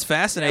 That's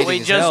fascinating. we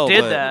as just hell,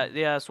 did but- that.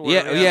 Yeah, I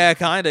swear, Yeah,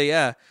 kind of.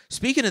 Yeah.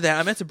 Speaking of that,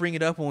 I meant to bring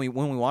it up when we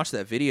watched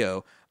that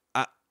video.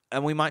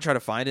 And we might try to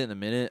find it in a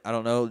minute. I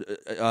don't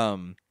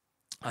know.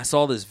 I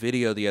saw this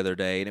video the other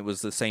day, and it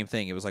was the same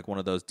thing. It was like one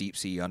of those deep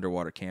sea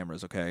underwater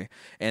cameras, okay?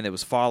 And it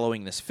was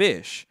following this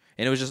fish,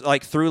 and it was just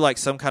like through like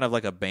some kind of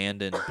like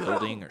abandoned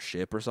building or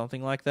ship or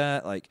something like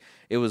that. Like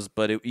it was,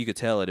 but you could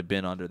tell it had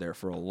been under there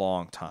for a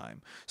long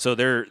time. So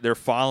they're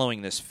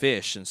following this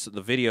fish, and so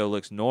the video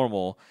looks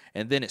normal,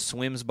 and then it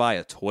swims by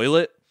a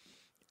toilet,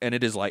 and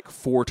it is like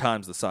 4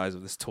 times the size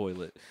of this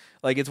toilet.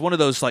 Like it's one of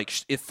those like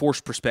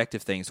forced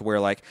perspective things where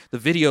like the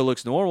video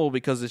looks normal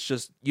because it's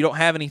just you don't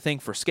have anything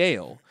for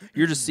scale.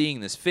 You're just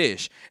seeing this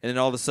fish, and then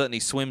all of a sudden he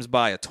swims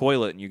by a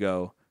toilet, and you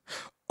go,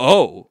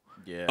 "Oh,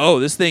 Yeah. oh,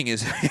 this thing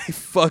is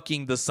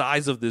fucking the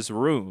size of this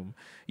room."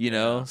 You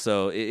know, Yeah.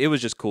 so it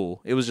was just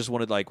cool. It was just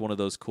one of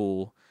those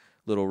cool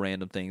little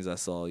random things I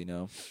saw. You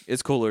know,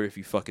 it's cooler if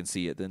you fucking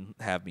see it than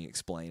have me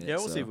explain it. Yeah,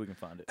 we'll so. see if we can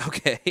find it.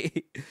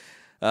 Okay.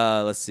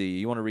 Let's see.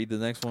 You want to read the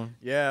next one?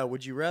 Yeah,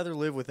 would you rather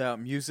live without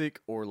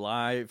music or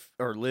live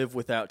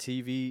without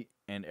TV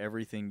and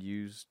everything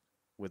used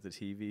with the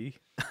TV?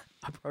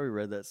 I probably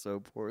read that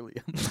so poorly.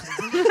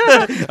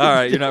 All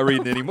right, you're not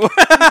reading anymore.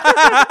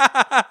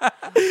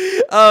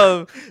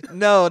 No.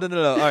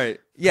 All right.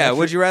 Yeah, Patrick-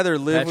 would you rather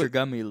live Patrick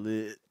got me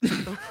lit.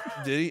 with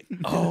Did he?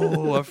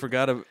 Oh, I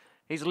forgot to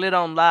He's lit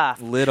on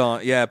life. lit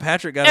on. Yeah,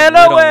 Patrick got him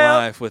lit on LOL.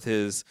 life with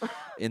his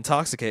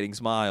intoxicating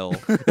smile.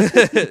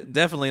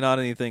 Definitely not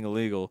anything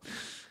illegal.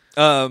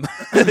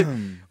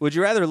 Would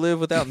you rather live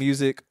without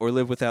music or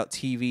live without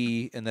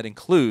TV, and that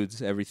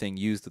includes everything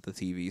used at the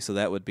TV? So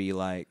that would be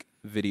like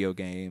video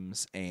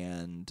games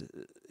and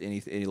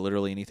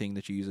literally anything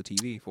that you use a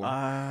TV for.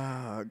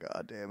 Ah,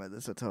 god damn it,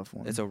 that's a tough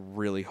one. It's a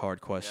really hard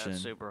question.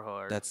 That's super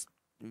hard. That's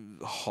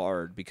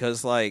hard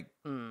because like,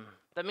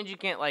 That means you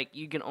can't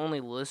you can only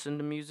listen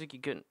to music. You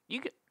could.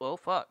 Well,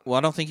 fuck. well,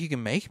 I don't think you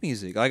can make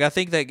music. Like I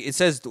think that it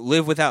says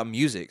live without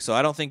music, so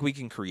I don't think we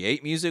can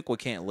create music. We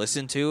can't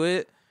listen to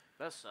it.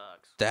 That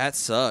sucks. That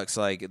sucks.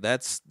 Like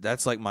that's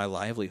like my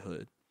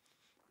livelihood.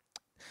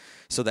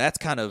 So that's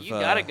kind of You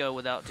gotta go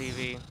without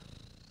TV.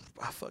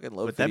 I fucking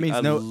love. But that video-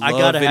 means no. I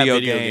love gotta video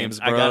have video games.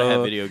 I gotta have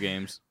bro. video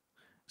games.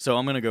 So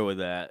I'm gonna go with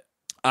that.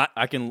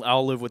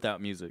 I'll live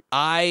without music.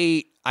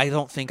 I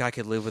don't think I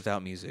could live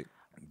without music.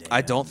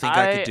 I don't think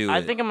I could do it.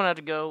 I think I'm gonna have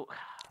to go.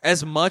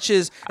 as much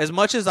as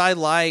I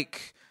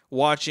like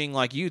watching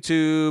like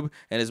YouTube,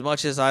 and as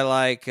much as I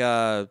like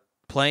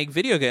playing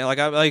video games, like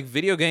I like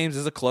video games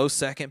is a close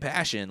second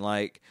passion.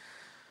 Like,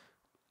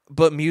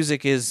 but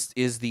music is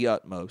the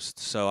utmost.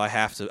 So I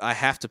have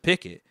to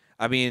pick it.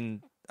 I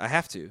mean, I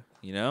have to.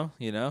 You know,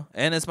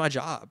 and it's my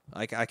job.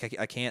 I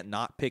can't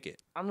not pick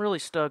it. I'm really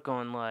stuck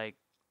on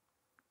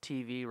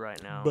TV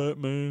right now.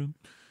 Batman.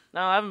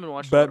 No, I haven't been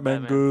watching a lot of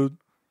Batman. good.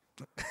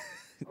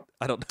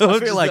 I don't know. I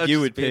feel like I'm you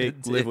just would being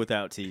pick a live dick.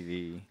 without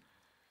TV.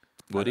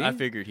 Would he? I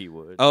figured he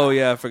would. Oh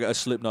yeah, I forgot.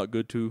 Slipknot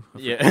good too.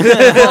 Yeah.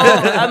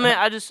 Well, I mean,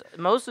 I just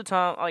most of the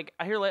time, like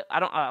I hear,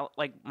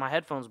 like my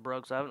headphones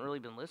broke, so I haven't really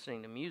been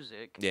listening to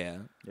music. Yeah.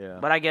 Yeah.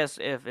 But I guess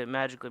if it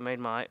magically made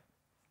my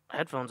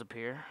headphones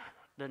appear,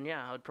 then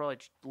yeah, I would probably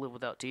live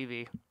without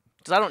TV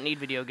because I don't need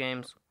video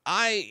games.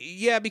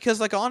 Yeah, because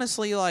like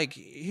honestly, like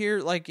here,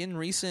 like in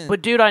recent,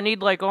 But dude, I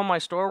need like all my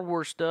Star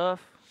Wars stuff.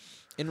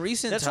 in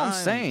recent That's time, what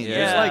I'm saying. Yeah.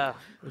 It's Yeah. like,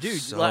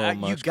 dude, So like,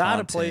 you much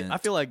gotta play. content. I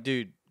feel like,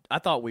 dude, I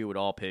thought we would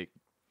all pick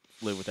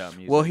live without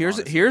music. Well, here's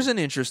honestly. an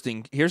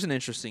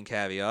interesting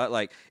caveat.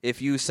 Like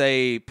if you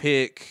say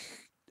pick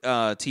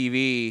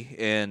TV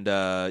and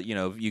you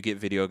know you get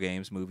video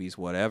games, movies,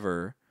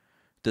 whatever,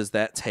 does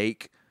that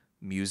take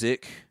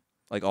music,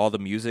 like all the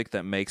music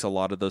that makes a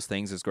lot of those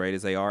things as great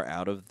as they are,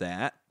 out of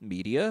that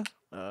media?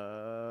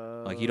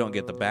 Like you don't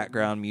get the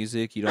background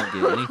music, you don't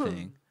get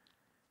anything.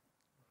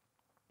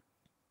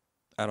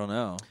 I don't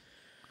know.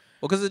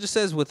 Well, because it just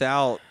says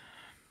without.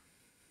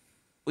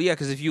 Well, yeah,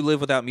 because if you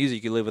live without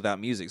music, you live without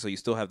music. So you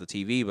still have the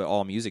TV, but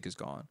all music is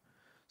gone.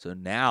 So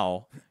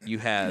now you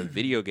have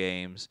video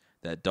games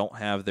that don't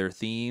have their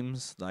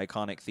themes, the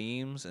iconic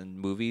themes, and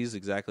movies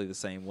exactly the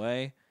same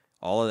way.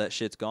 All of that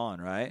shit's gone,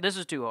 right? This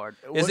is too hard.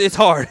 It's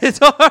hard. It's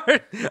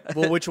hard.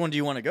 Well, which one do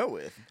you want to go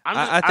with?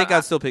 I think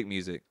I'd still pick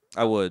music.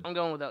 I would. I'm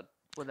going without.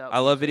 I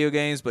love video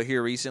games, but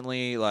here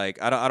recently,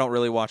 like I don't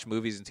really watch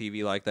movies and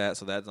TV like that,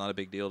 so that's not a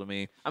big deal to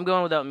me. I'm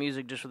going without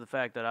music just for the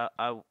fact that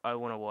I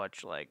want to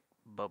watch like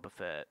Boba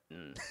Fett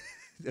and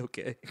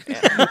Okay.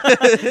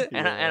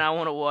 and I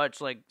want to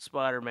watch like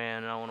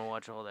Spider-Man and I want to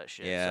watch all that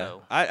shit. Yeah,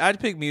 So. I'd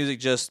pick music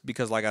just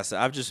because, like I said,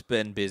 I've just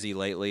been busy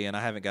lately, and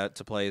I haven't got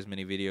to play as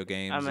many video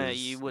games. I mean, as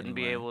you wouldn't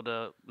be anyway. able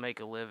to make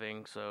a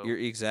living, so You're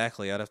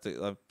exactly. I'd have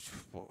to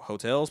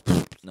hotels.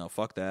 No,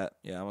 fuck that.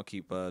 Yeah, I'm gonna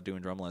keep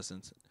doing drum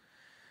lessons.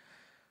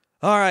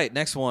 All right,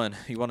 next one.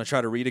 You want to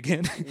try to read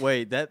again?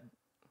 Wait, I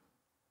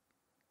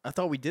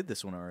thought we did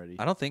this one already.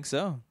 I don't think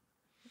so.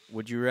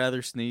 Would you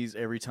rather sneeze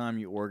every time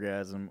you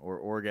orgasm or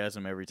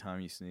orgasm every time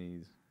you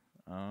sneeze?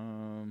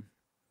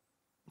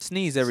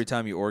 Sneeze every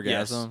time you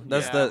orgasm.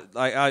 Yes. That's Yeah. the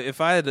like.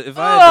 If I had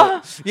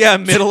to, yeah,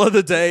 middle of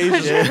the day.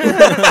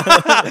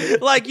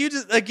 just- like you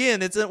just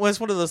again, it's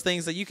one of those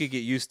things that you could get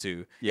used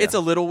to. Yeah. It's a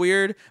little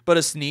weird, but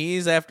a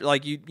sneeze after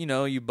like you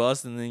know you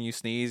bust and then you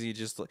sneeze, you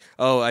just like,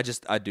 oh I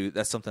do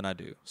that's something I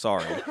do.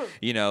 Sorry,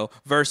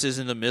 versus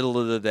in the middle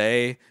of the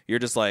day, you're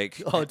just like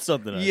Oh, it's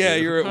something. yeah,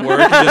 you're at work,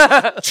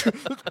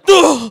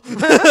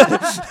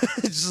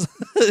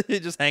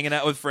 and just hanging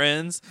out with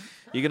friends.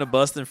 You gonna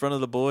bust in front of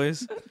the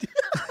boys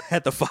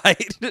at the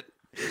fight?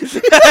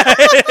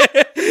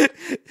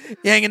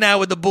 You hanging out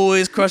with the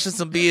boys, crushing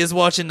some beers,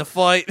 watching the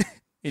fight,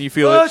 and you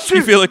feel it.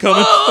 You feel it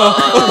coming.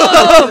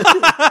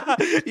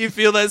 You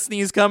feel that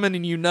sneeze coming,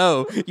 and you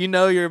know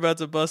you're about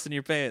to bust in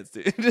your pants,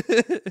 dude.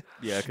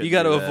 Yeah, I couldn't You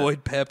got to do that.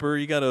 avoid pepper.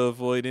 You got to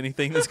avoid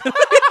anything that's gonna.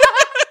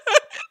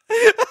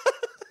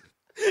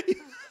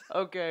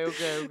 okay.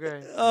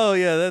 Oh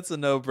yeah, that's a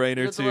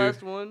no-brainer Is that too. the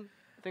last one?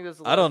 I think that's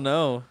the last. I don't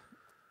know.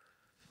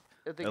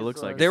 I think It it's looks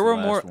the like last There the were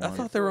last more. one. I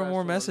thought there were It's the more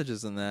last one.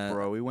 messages than that.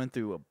 Bro, we went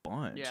through a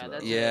bunch. Yeah, of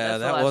that's them. it. Yeah, That's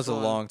the that last was a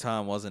one. long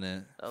time, wasn't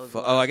it? That was the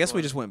I last guess we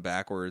one. just went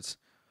backwards.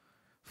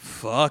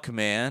 Fuck,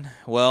 man.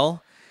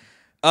 Well,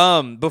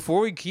 before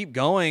we keep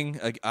going,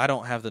 I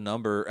don't have the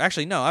number.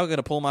 Actually, no, I'm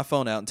gonna pull my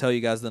phone out and tell you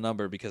guys the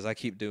number because I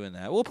keep doing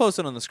that. We'll post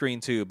it on the screen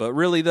too. But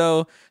really,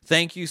 though,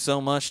 thank you so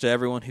much to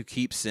everyone who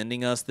keeps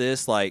sending us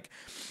this. Like,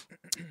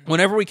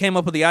 whenever we came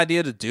up with the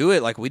idea to do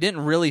it, like we didn't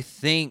really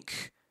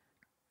think.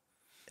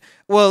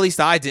 Well, at least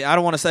I did. I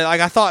don't want to say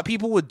like I thought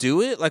people would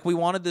do it. Like we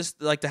wanted this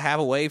like to have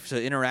a way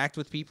to interact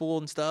with people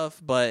and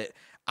stuff, but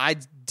I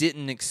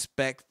didn't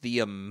expect the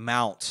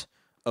amount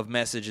of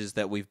messages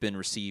that we've been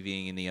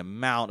receiving and the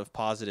amount of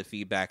positive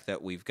feedback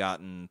that we've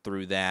gotten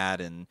through that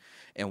and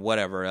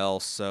whatever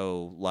else.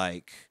 So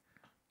like,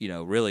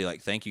 really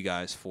like thank you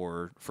guys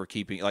for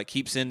keeping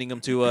keep sending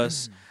them to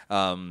us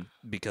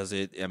because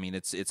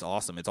it's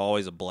awesome. It's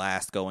always a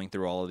blast going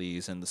through all of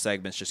these and the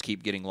segments just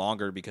keep getting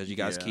longer because you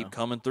guys Yeah. keep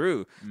coming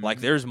through.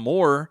 Like there's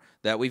more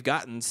that we've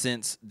gotten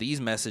since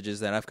these messages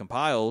that I've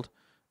compiled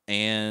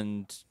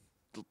and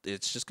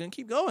it's just going to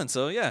keep going.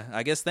 So yeah,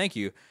 I guess thank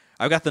you.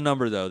 I've got the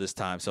number though this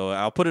time. So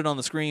I'll put it on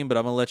the screen, but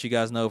I'm going to let you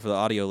guys know for the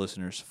audio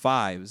listeners.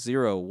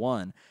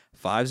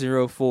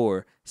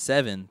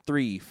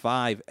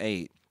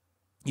 501-504-7358.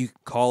 You can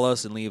call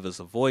us and leave us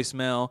a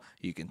voicemail.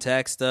 You can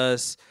text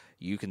us.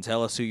 You can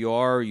tell us who you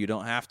are. You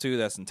don't have to.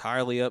 That's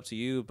entirely up to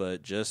you,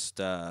 but just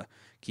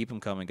keep them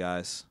coming,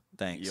 guys.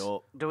 Thanks.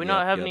 Yup. Do we Yep,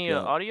 not have yep, any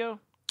yep. audio?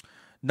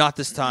 Not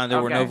this time.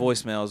 There were no Okay.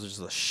 voicemails. There's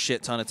just a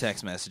shit ton of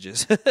text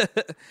messages.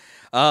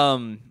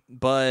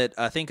 But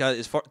I think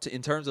as far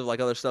in terms of like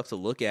other stuff to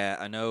look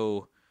at, I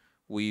know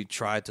we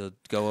tried to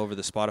go over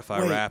the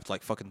Spotify Wait. Wrapped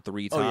like fucking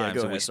 3 Oh, yeah, times,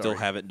 go and we ahead, still sorry.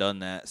 haven't done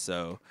that.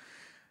 So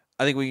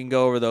I think we can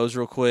go over those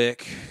real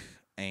quick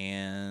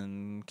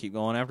and keep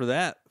going after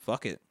that.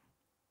 Fuck it.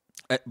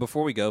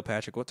 Before we go,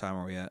 Patrick, what time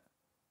are we at?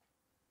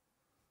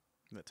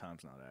 That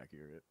time's not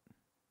accurate.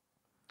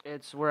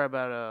 We're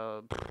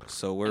about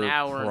So we're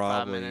hour and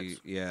 5 probably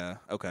minutes. yeah.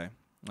 Okay.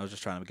 I was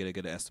just trying to get a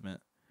good estimate.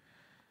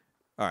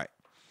 All right.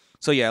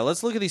 So, yeah,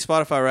 let's look at these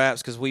Spotify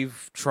Wraps because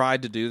we've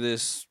tried to do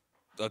this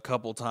a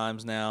couple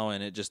times now,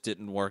 and it just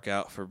didn't work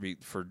out for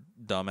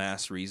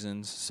dumbass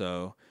reasons.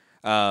 So,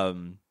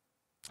 let's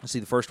see.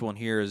 The first one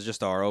here is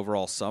just our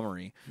overall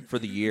summary for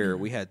the year.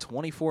 We had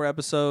 24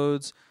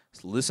 episodes,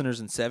 listeners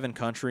in 7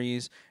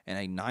 countries, and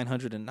a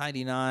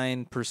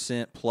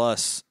 999%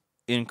 plus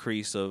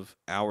increase of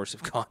hours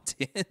of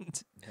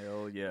content.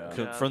 Hell yeah.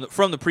 Yeah.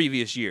 From the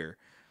previous year.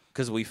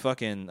 Because we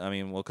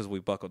because we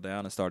buckled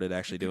down and started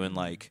actually doing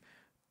like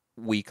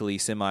weekly,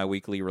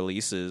 semi-weekly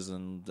releases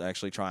and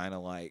actually trying to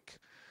like,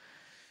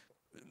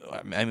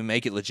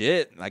 make it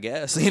legit, I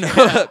guess. You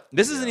know,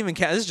 this isn't even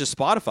this is just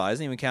Spotify.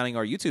 Isn't even counting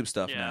our YouTube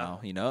stuff now.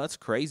 You know, that's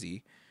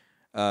crazy.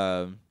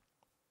 Let's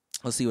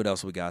see what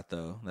else we got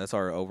though. That's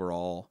our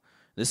overall.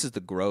 This is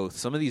the growth.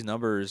 Some of these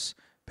numbers,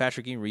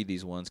 Patrick, you can read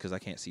these ones because I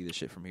can't see this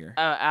shit from here.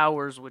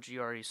 Hours, which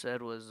you already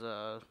said was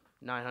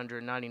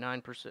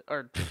 999%,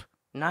 or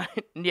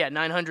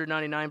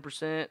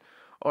 999%.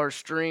 Our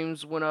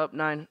streams went up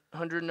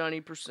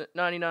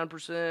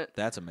 99%.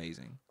 That's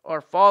amazing.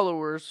 Our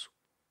followers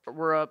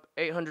were up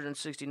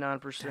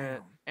 869%,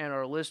 and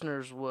our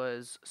listeners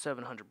was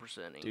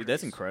 700% increase. Dude,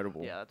 that's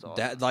incredible. Yeah, that's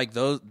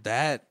awesome.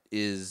 That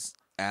is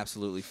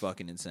absolutely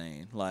fucking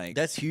insane. Like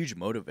That's huge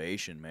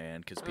motivation, man,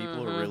 because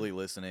people are really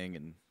listening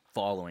and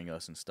following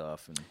us and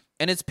stuff.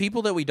 And it's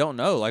people that we don't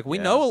know. Like we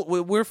know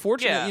we're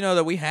fortunate, you know,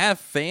 that we have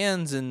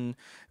fans and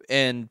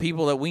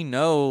people that we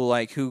know,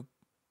 like who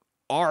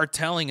are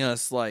telling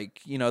us, like,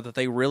 you know, that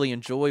they really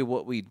enjoy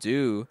what we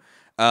do.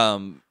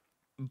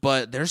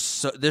 But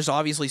there's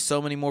obviously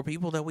so many more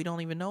people that we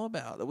don't even know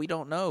about, that we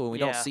don't know and we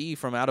don't see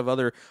from out of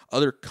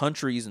other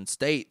countries and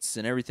states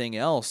and everything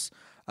else.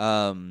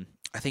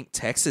 I think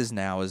Texas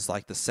now is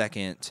like the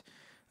second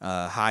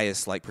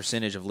highest like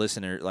percentage of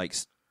listener, like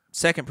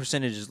second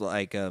percentage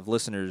like of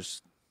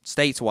listeners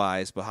states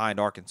wise behind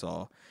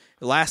Arkansas.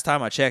 The last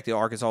time I checked,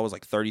 Arkansas was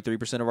like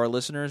 33% of our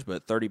listeners,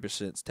 but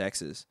 30% is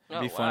Texas.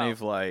 It'd be funny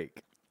if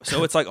like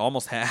So it's like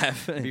almost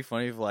half. it'd be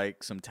funny if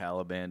like some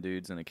Taliban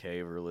dudes in a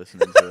cave are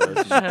listening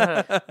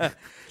to us.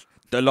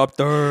 The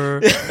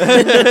Lobster.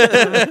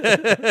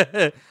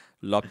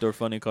 Lobster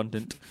funny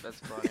content. That's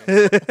funny.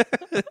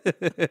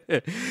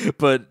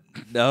 But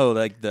no,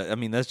 like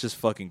that's just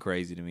fucking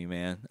crazy to me,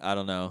 man. I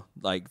don't know.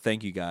 Like,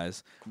 thank you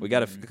guys. We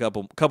got a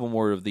couple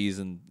more of these,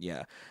 and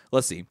yeah,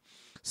 let's see.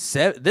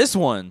 This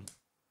one,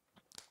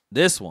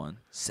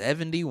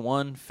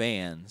 71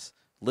 fans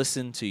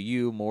listen to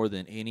you more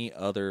than any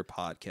other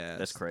podcast.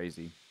 That's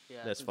crazy. Yeah,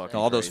 That's insane. fucking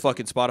All those crazy.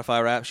 fucking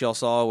Spotify raps y'all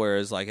saw,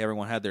 whereas like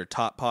everyone had their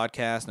top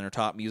podcast and their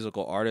top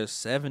musical artists.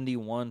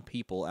 71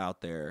 people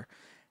out there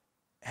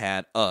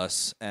had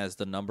us as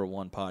the number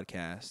one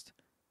podcast.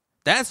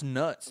 That's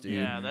nuts, dude.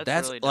 Yeah,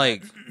 that's really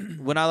like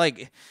when I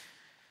like,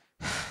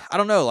 I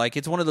don't know, like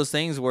it's one of those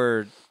things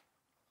where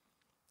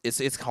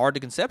it's hard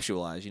to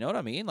conceptualize. You know what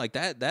I mean? Like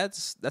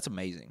that's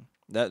amazing.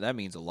 That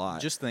means a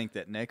lot. Just think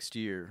that next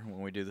year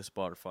when we do the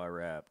Spotify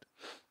Wrapped,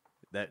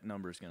 that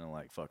number's gonna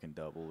like fucking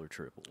double or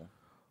triple.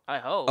 I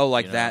hope. Oh,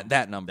 like you know,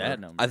 that number. that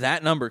number.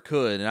 That number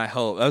could, and I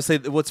hope. I would say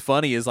what's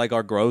funny is like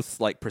our growth,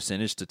 like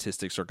percentage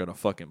statistics are gonna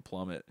fucking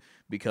plummet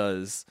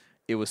because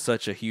it was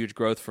such a huge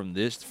growth from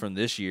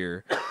this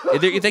year.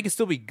 They can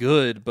still be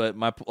good, but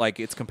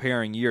it's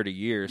comparing year to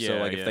year. So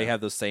Yeah, like if they yeah. have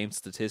those same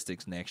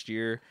statistics next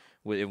year,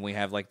 and we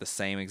have like the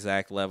same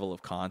exact level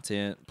of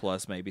content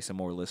plus maybe some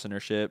more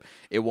listenership,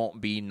 it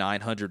won't be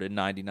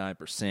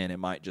 999%. It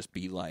might just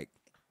be like.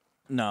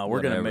 No,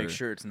 we're gonna make Whatever.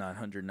 sure it's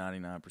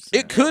 999%.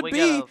 It could We be.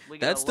 got a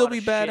That'd still lot be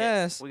of shit.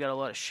 badass. We got a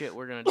lot of shit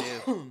we're gonna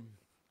do.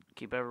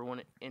 Keep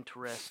everyone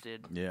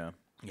interested. Yeah.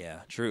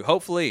 Yeah, true.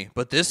 Hopefully,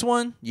 but this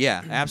one,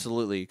 yeah,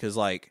 absolutely, because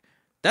like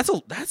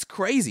that's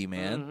crazy,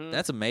 man. Mhm.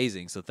 That's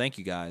amazing. So thank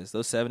you guys.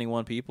 Those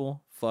 71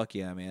 people, fuck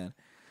yeah, man.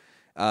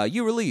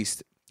 You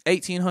released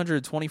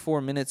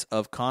 1,824 minutes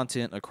of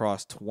content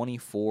across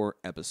 24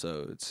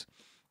 episodes.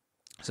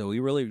 So we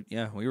really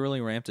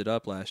ramped it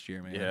up last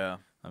year, man. Yeah.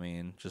 I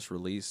mean, just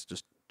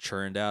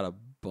churned out a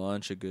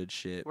bunch of good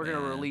shit. We're gonna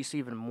man. release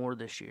even more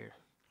this year.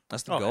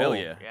 That's the Oh goal. hell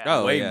yeah. Yeah.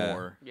 Oh, Way yeah.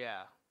 more.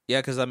 Yeah. Yeah,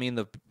 because I mean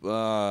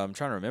I'm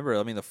trying to remember.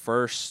 I mean the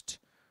first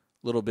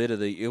little bit of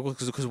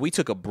because we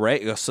took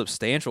a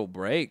substantial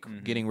break,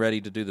 getting ready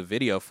to do the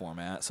video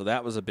format, so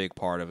that was a big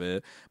part of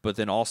it. But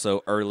then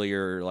also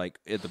earlier, like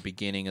at the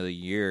beginning of the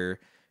year,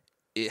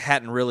 it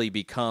hadn't really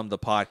become the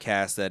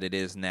podcast that it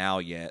is now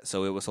yet.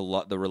 So it was a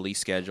lot. The release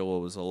schedule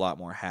was a lot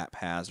more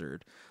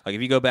haphazard. Like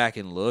if you go back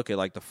and look at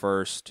like the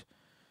first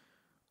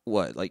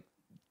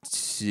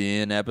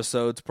 10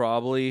 episodes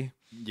probably.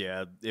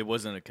 Yeah, it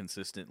wasn't a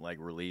consistent like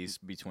release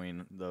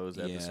between those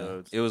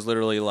episodes. It was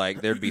literally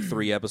like there'd be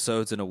 3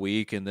 episodes in a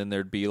week, and then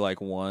there'd be like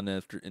one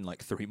in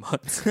like 3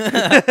 months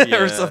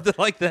Yeah. or something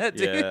like that,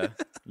 dude. Yeah,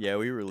 yeah,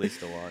 we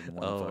released a lot. In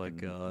one Oh my fucking-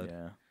 God.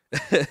 Yeah.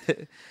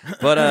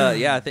 But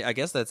yeah, I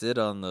guess that's it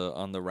on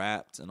the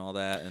Wrapped and all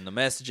that, and the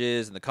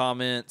messages and the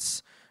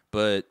comments.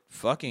 But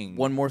fucking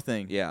One more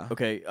thing. Yeah.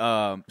 Okay.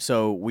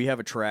 So we have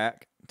a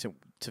track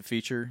to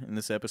feature in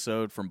this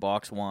episode from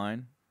Box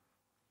Wine.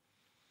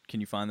 Can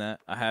you find that?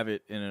 I have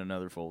it in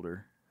another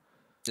folder.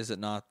 Is it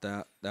not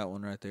that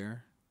one right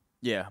there?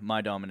 Yeah,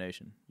 My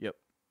Domination. Yep.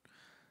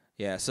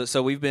 Yeah,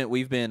 so we've been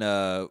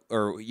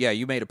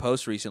you made a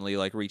post recently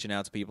like reaching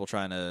out to people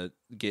trying to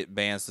get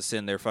bands to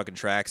send their fucking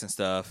tracks and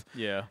stuff.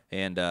 Yeah.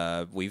 And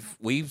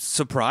we've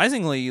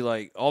surprisingly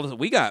like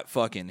we got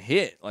fucking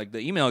hit. Like the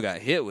email got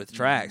hit with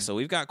tracks, so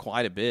we've got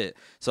quite a bit.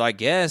 So I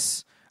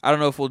guess I don't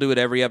know if we'll do it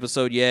every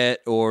episode yet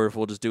or if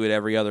we'll just do it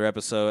every other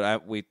episode.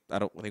 I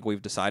don't think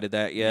we've decided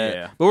that yet.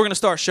 Yeah. But we're going to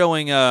start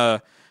showing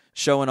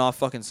off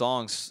fucking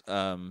songs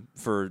from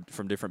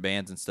different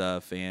bands and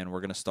stuff, and we're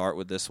gonna start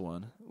with this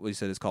one. What you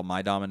said it's called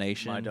My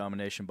Domination. My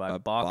Domination by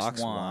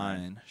Box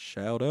Wine.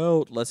 Shout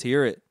out. Let's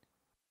hear it.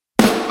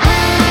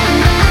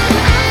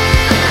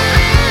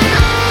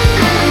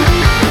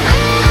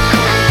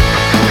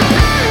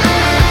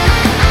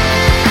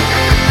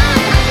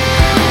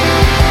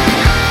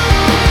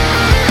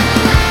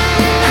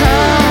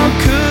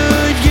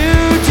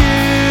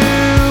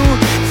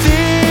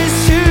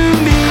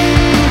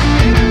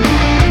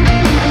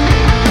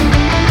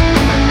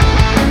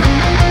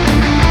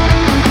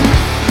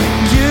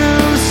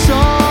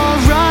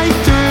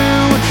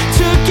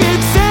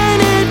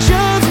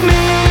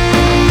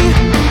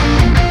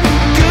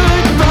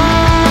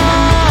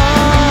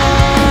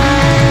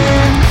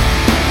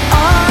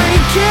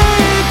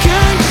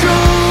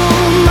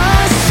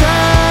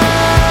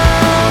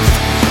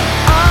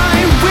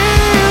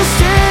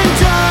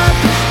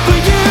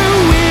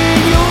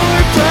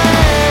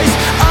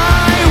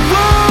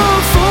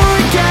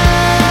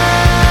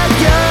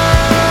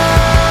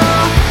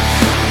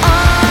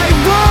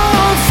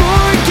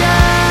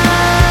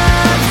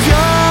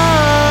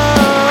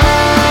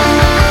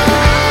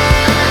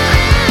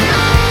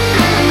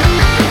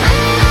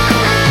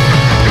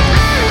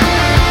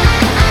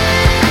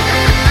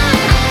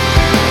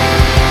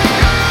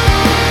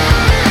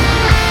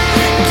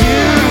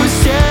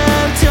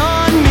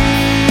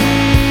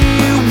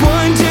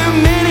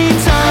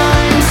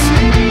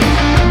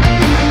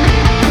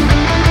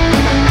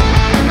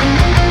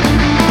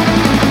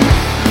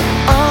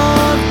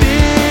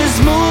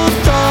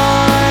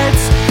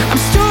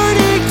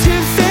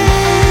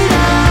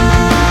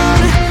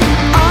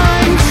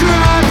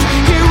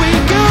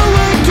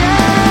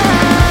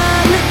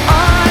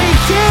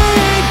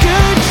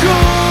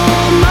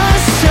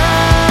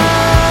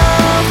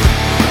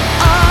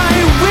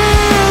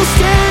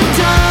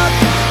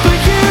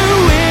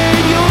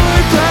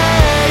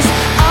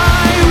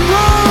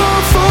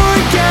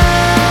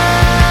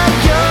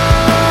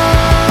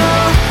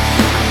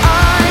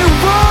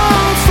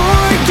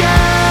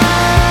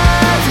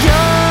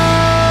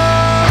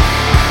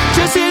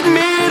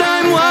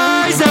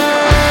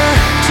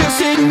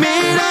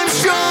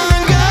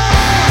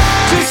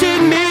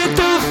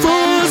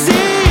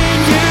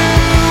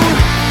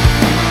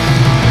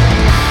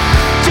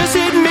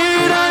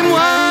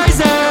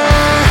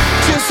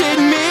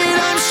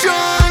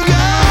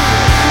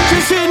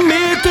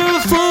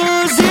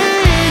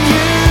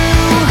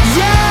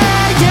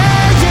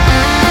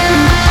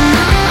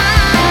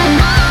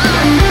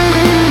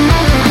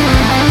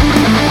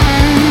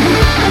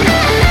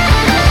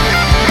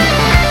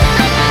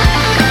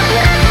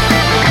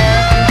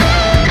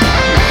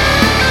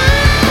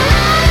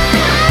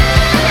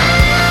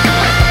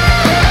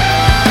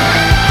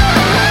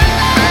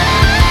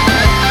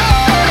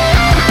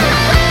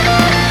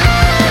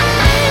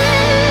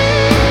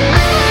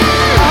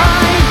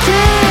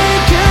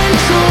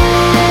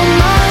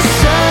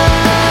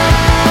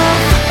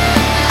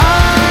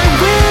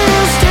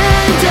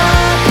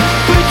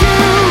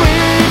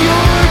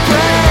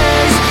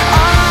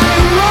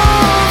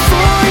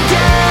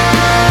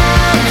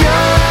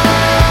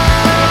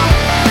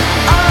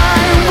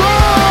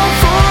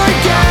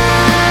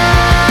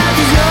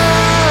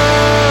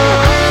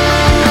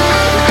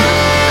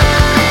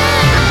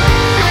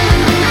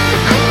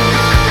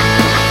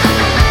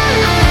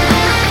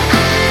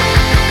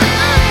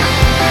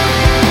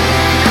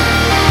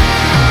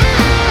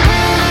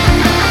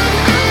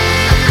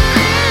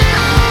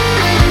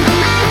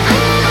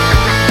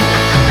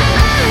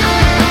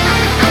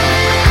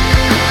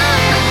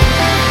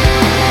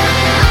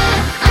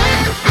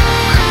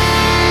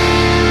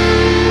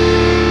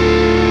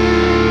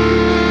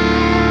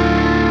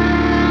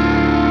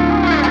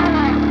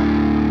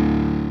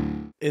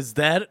 Is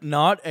that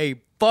not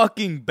a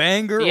fucking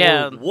banger?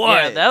 Yeah, or what?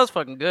 yeah, that was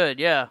fucking good.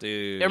 Yeah,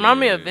 Dude. it reminded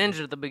me of Avenged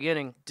at the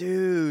beginning.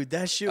 Dude,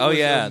 that shit Oh was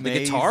yeah, amazing.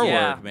 the guitar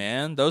Yeah. work,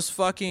 man. Those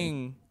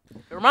fucking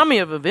It reminded me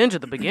of Avenged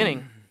at the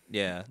beginning.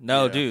 yeah.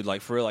 No, Yeah. dude,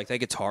 like for real, like that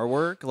guitar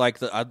work, like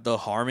the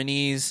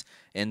harmonies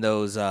and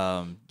those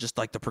just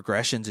like the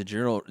progressions in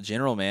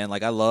general, man.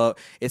 Like I love.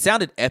 It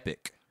sounded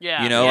epic.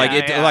 Yeah, You know, like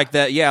it yeah. like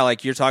that. Yeah,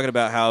 like you're talking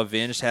about how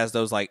Avenged has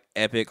those like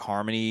epic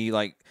harmony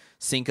like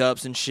sync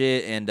ups and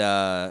shit, and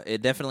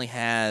it definitely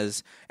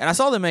has. And I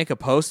saw them make a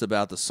post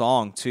about the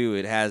song too.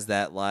 It has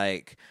that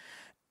like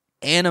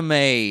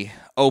anime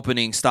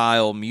opening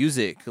style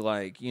music,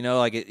 like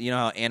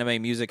how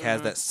anime music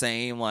has that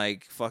same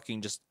like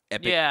fucking just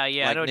epic Yeah, I know what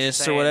you're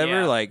likeness or saying, whatever.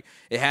 yeah. Like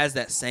it has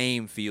that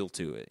same feel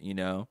to it, which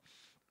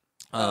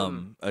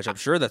I'm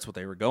sure that's what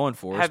they were going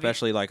for, have you-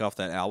 especially like off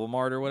that album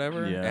art or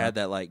whatever. Yeah. It had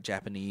that like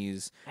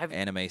Japanese Have-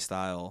 anime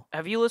style.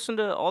 Have you listened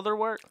to all their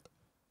work?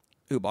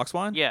 Ooh, Box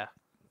Wine? Yeah.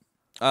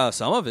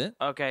 Some of it.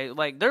 Okay,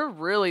 like they're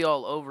really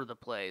all over the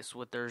place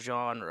with their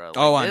genre. Like,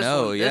 Oh, I this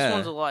know, one- yeah. This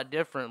one's a lot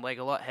different, like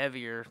a lot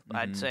heavier,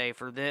 I'd say,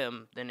 for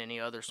them than any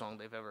other song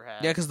they've ever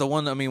had. Yeah, because the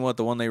one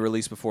they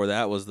released before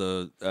that was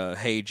the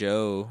Hey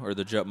Joe or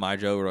the My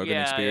Joe Rogan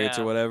Yeah, Experience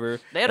yeah. or whatever.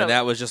 They had And a-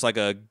 that was just like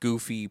a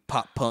goofy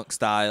pop punk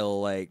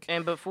style, like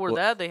And before Well-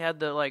 that, they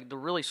had the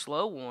really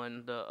slow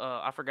one. The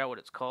I forgot what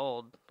it's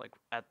called, like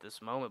at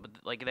this moment, but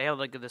like they have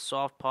like this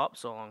soft pop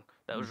song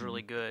that was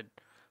really good.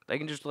 They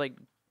can just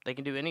they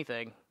can do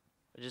anything.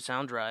 It just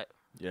sounds right.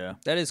 Yeah.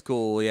 that is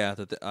cool. Yeah,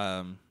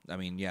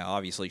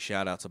 obviously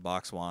shout out to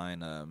Box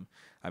Wine.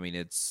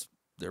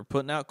 They're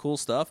putting out cool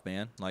stuff,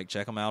 man. Like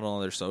check them out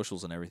on their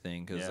socials and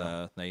everything because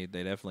Yeah. they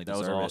definitely That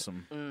was deserve it.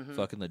 awesome. Mm-hmm.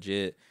 Fucking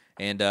legit.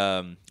 And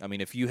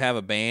if you have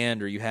a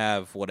band or you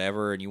have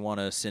whatever and you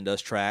want to send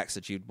us tracks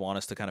that you'd want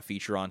us to kind of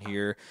feature on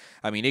here,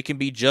 it can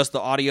be just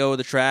the audio of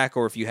the track,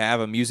 or if you have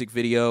a music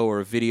video or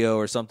a video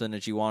or something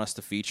that you want us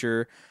to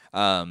feature,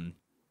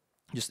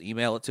 just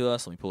email it to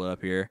us. Let me pull it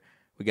up here.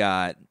 We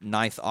got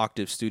 9th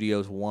Octave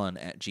Studios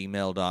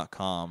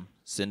 1@gmail.com.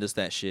 Send us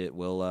that shit.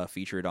 We'll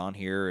feature it on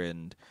here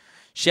and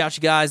shout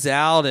you guys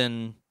out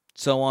and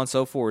so on and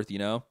so forth, We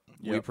Yep.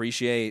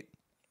 appreciate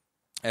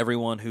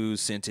everyone who's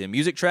sent in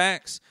music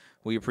tracks.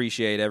 We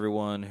appreciate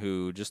everyone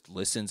who just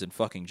listens in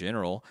fucking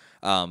general.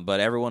 But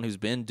everyone who's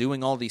been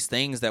doing all these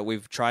things that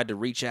we've tried to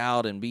reach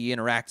out and be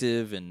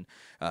interactive and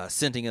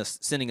sending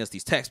us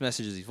these text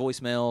messages, these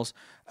voicemails.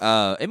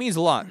 It means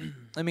a lot.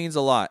 It means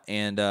a lot.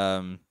 And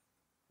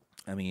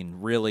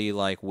really,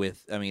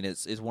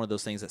 it's one of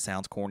those things that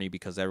sounds corny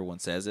because everyone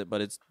says it,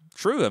 but it's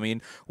true.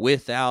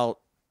 Without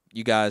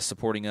you guys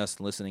supporting us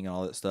and listening and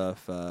all that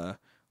stuff,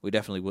 we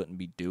definitely wouldn't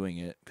be doing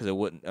it because it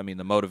wouldn't.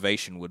 The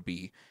motivation would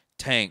be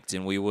tanked,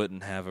 and we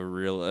wouldn't have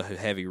a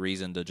heavy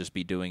reason to just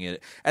be doing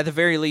it at the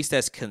very least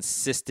as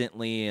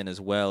consistently and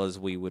as well as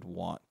we would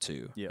want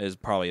to. Yeah. Is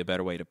probably a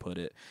better way to put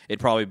it. It'd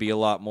probably be a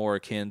lot more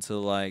akin to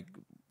like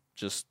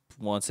just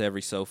once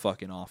every so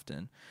fucking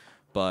often.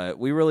 But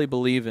we really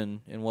believe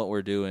in what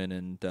we're doing,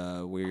 and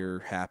we're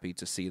happy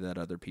to see that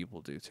other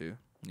people do too.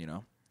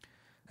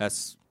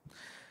 That's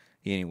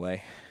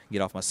anyway.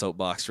 Get off my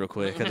soapbox real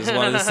quick. I just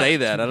wanted to say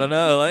that. I don't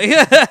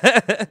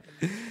know.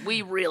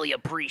 We really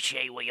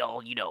appreciate what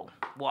y'all,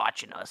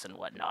 watching us and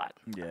whatnot.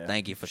 Yeah.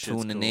 Thank you for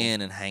Shit's tuning cool.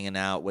 in and hanging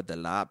out with the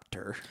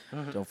Lobster.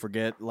 Don't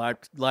forget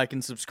like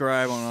and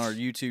subscribe on our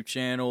YouTube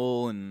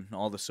channel and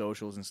all the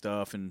socials and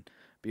stuff, and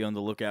be on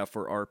the lookout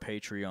for our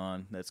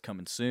Patreon that's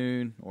coming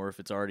soon, or if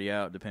it's already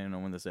out, depending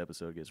on when this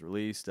episode gets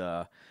released.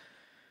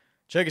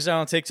 Check us out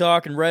on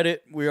TikTok and Reddit.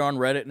 We're on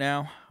Reddit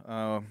now.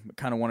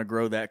 Kind of want to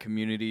grow that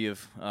community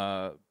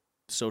of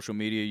social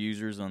media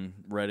users on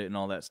Reddit and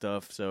all that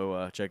stuff.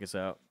 So check us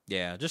out.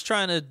 Yeah, just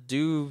trying to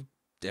do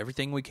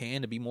everything we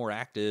can to be more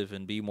active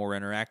and be more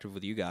interactive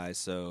with you guys.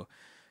 So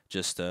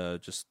just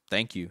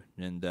thank you.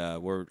 And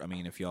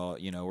if y'all,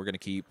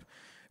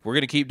 we're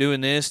gonna keep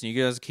doing this, and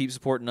you guys keep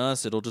supporting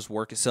us. It'll just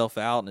work itself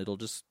out, and it'll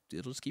just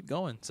keep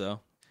going. So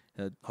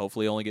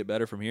hopefully, only get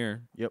better from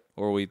here. Yep.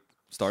 Or we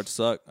start to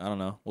suck. I don't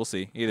know. We'll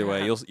see. Either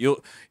way,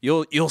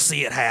 you'll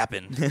see it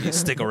happen. You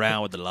stick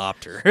around with the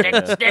Lobster.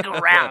 Stick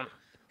around.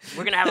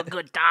 We're gonna have a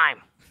good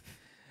time.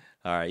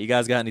 All right, you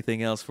guys got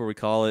anything else before we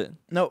call it?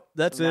 Nope,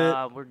 that's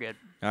Nah, we're good.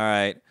 All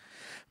right,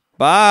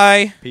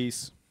 bye. it.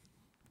 Peace.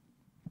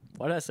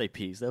 Why did I say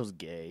peace? That was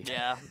gay.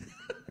 Yeah.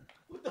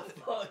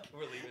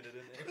 We're leaving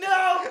it in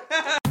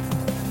there.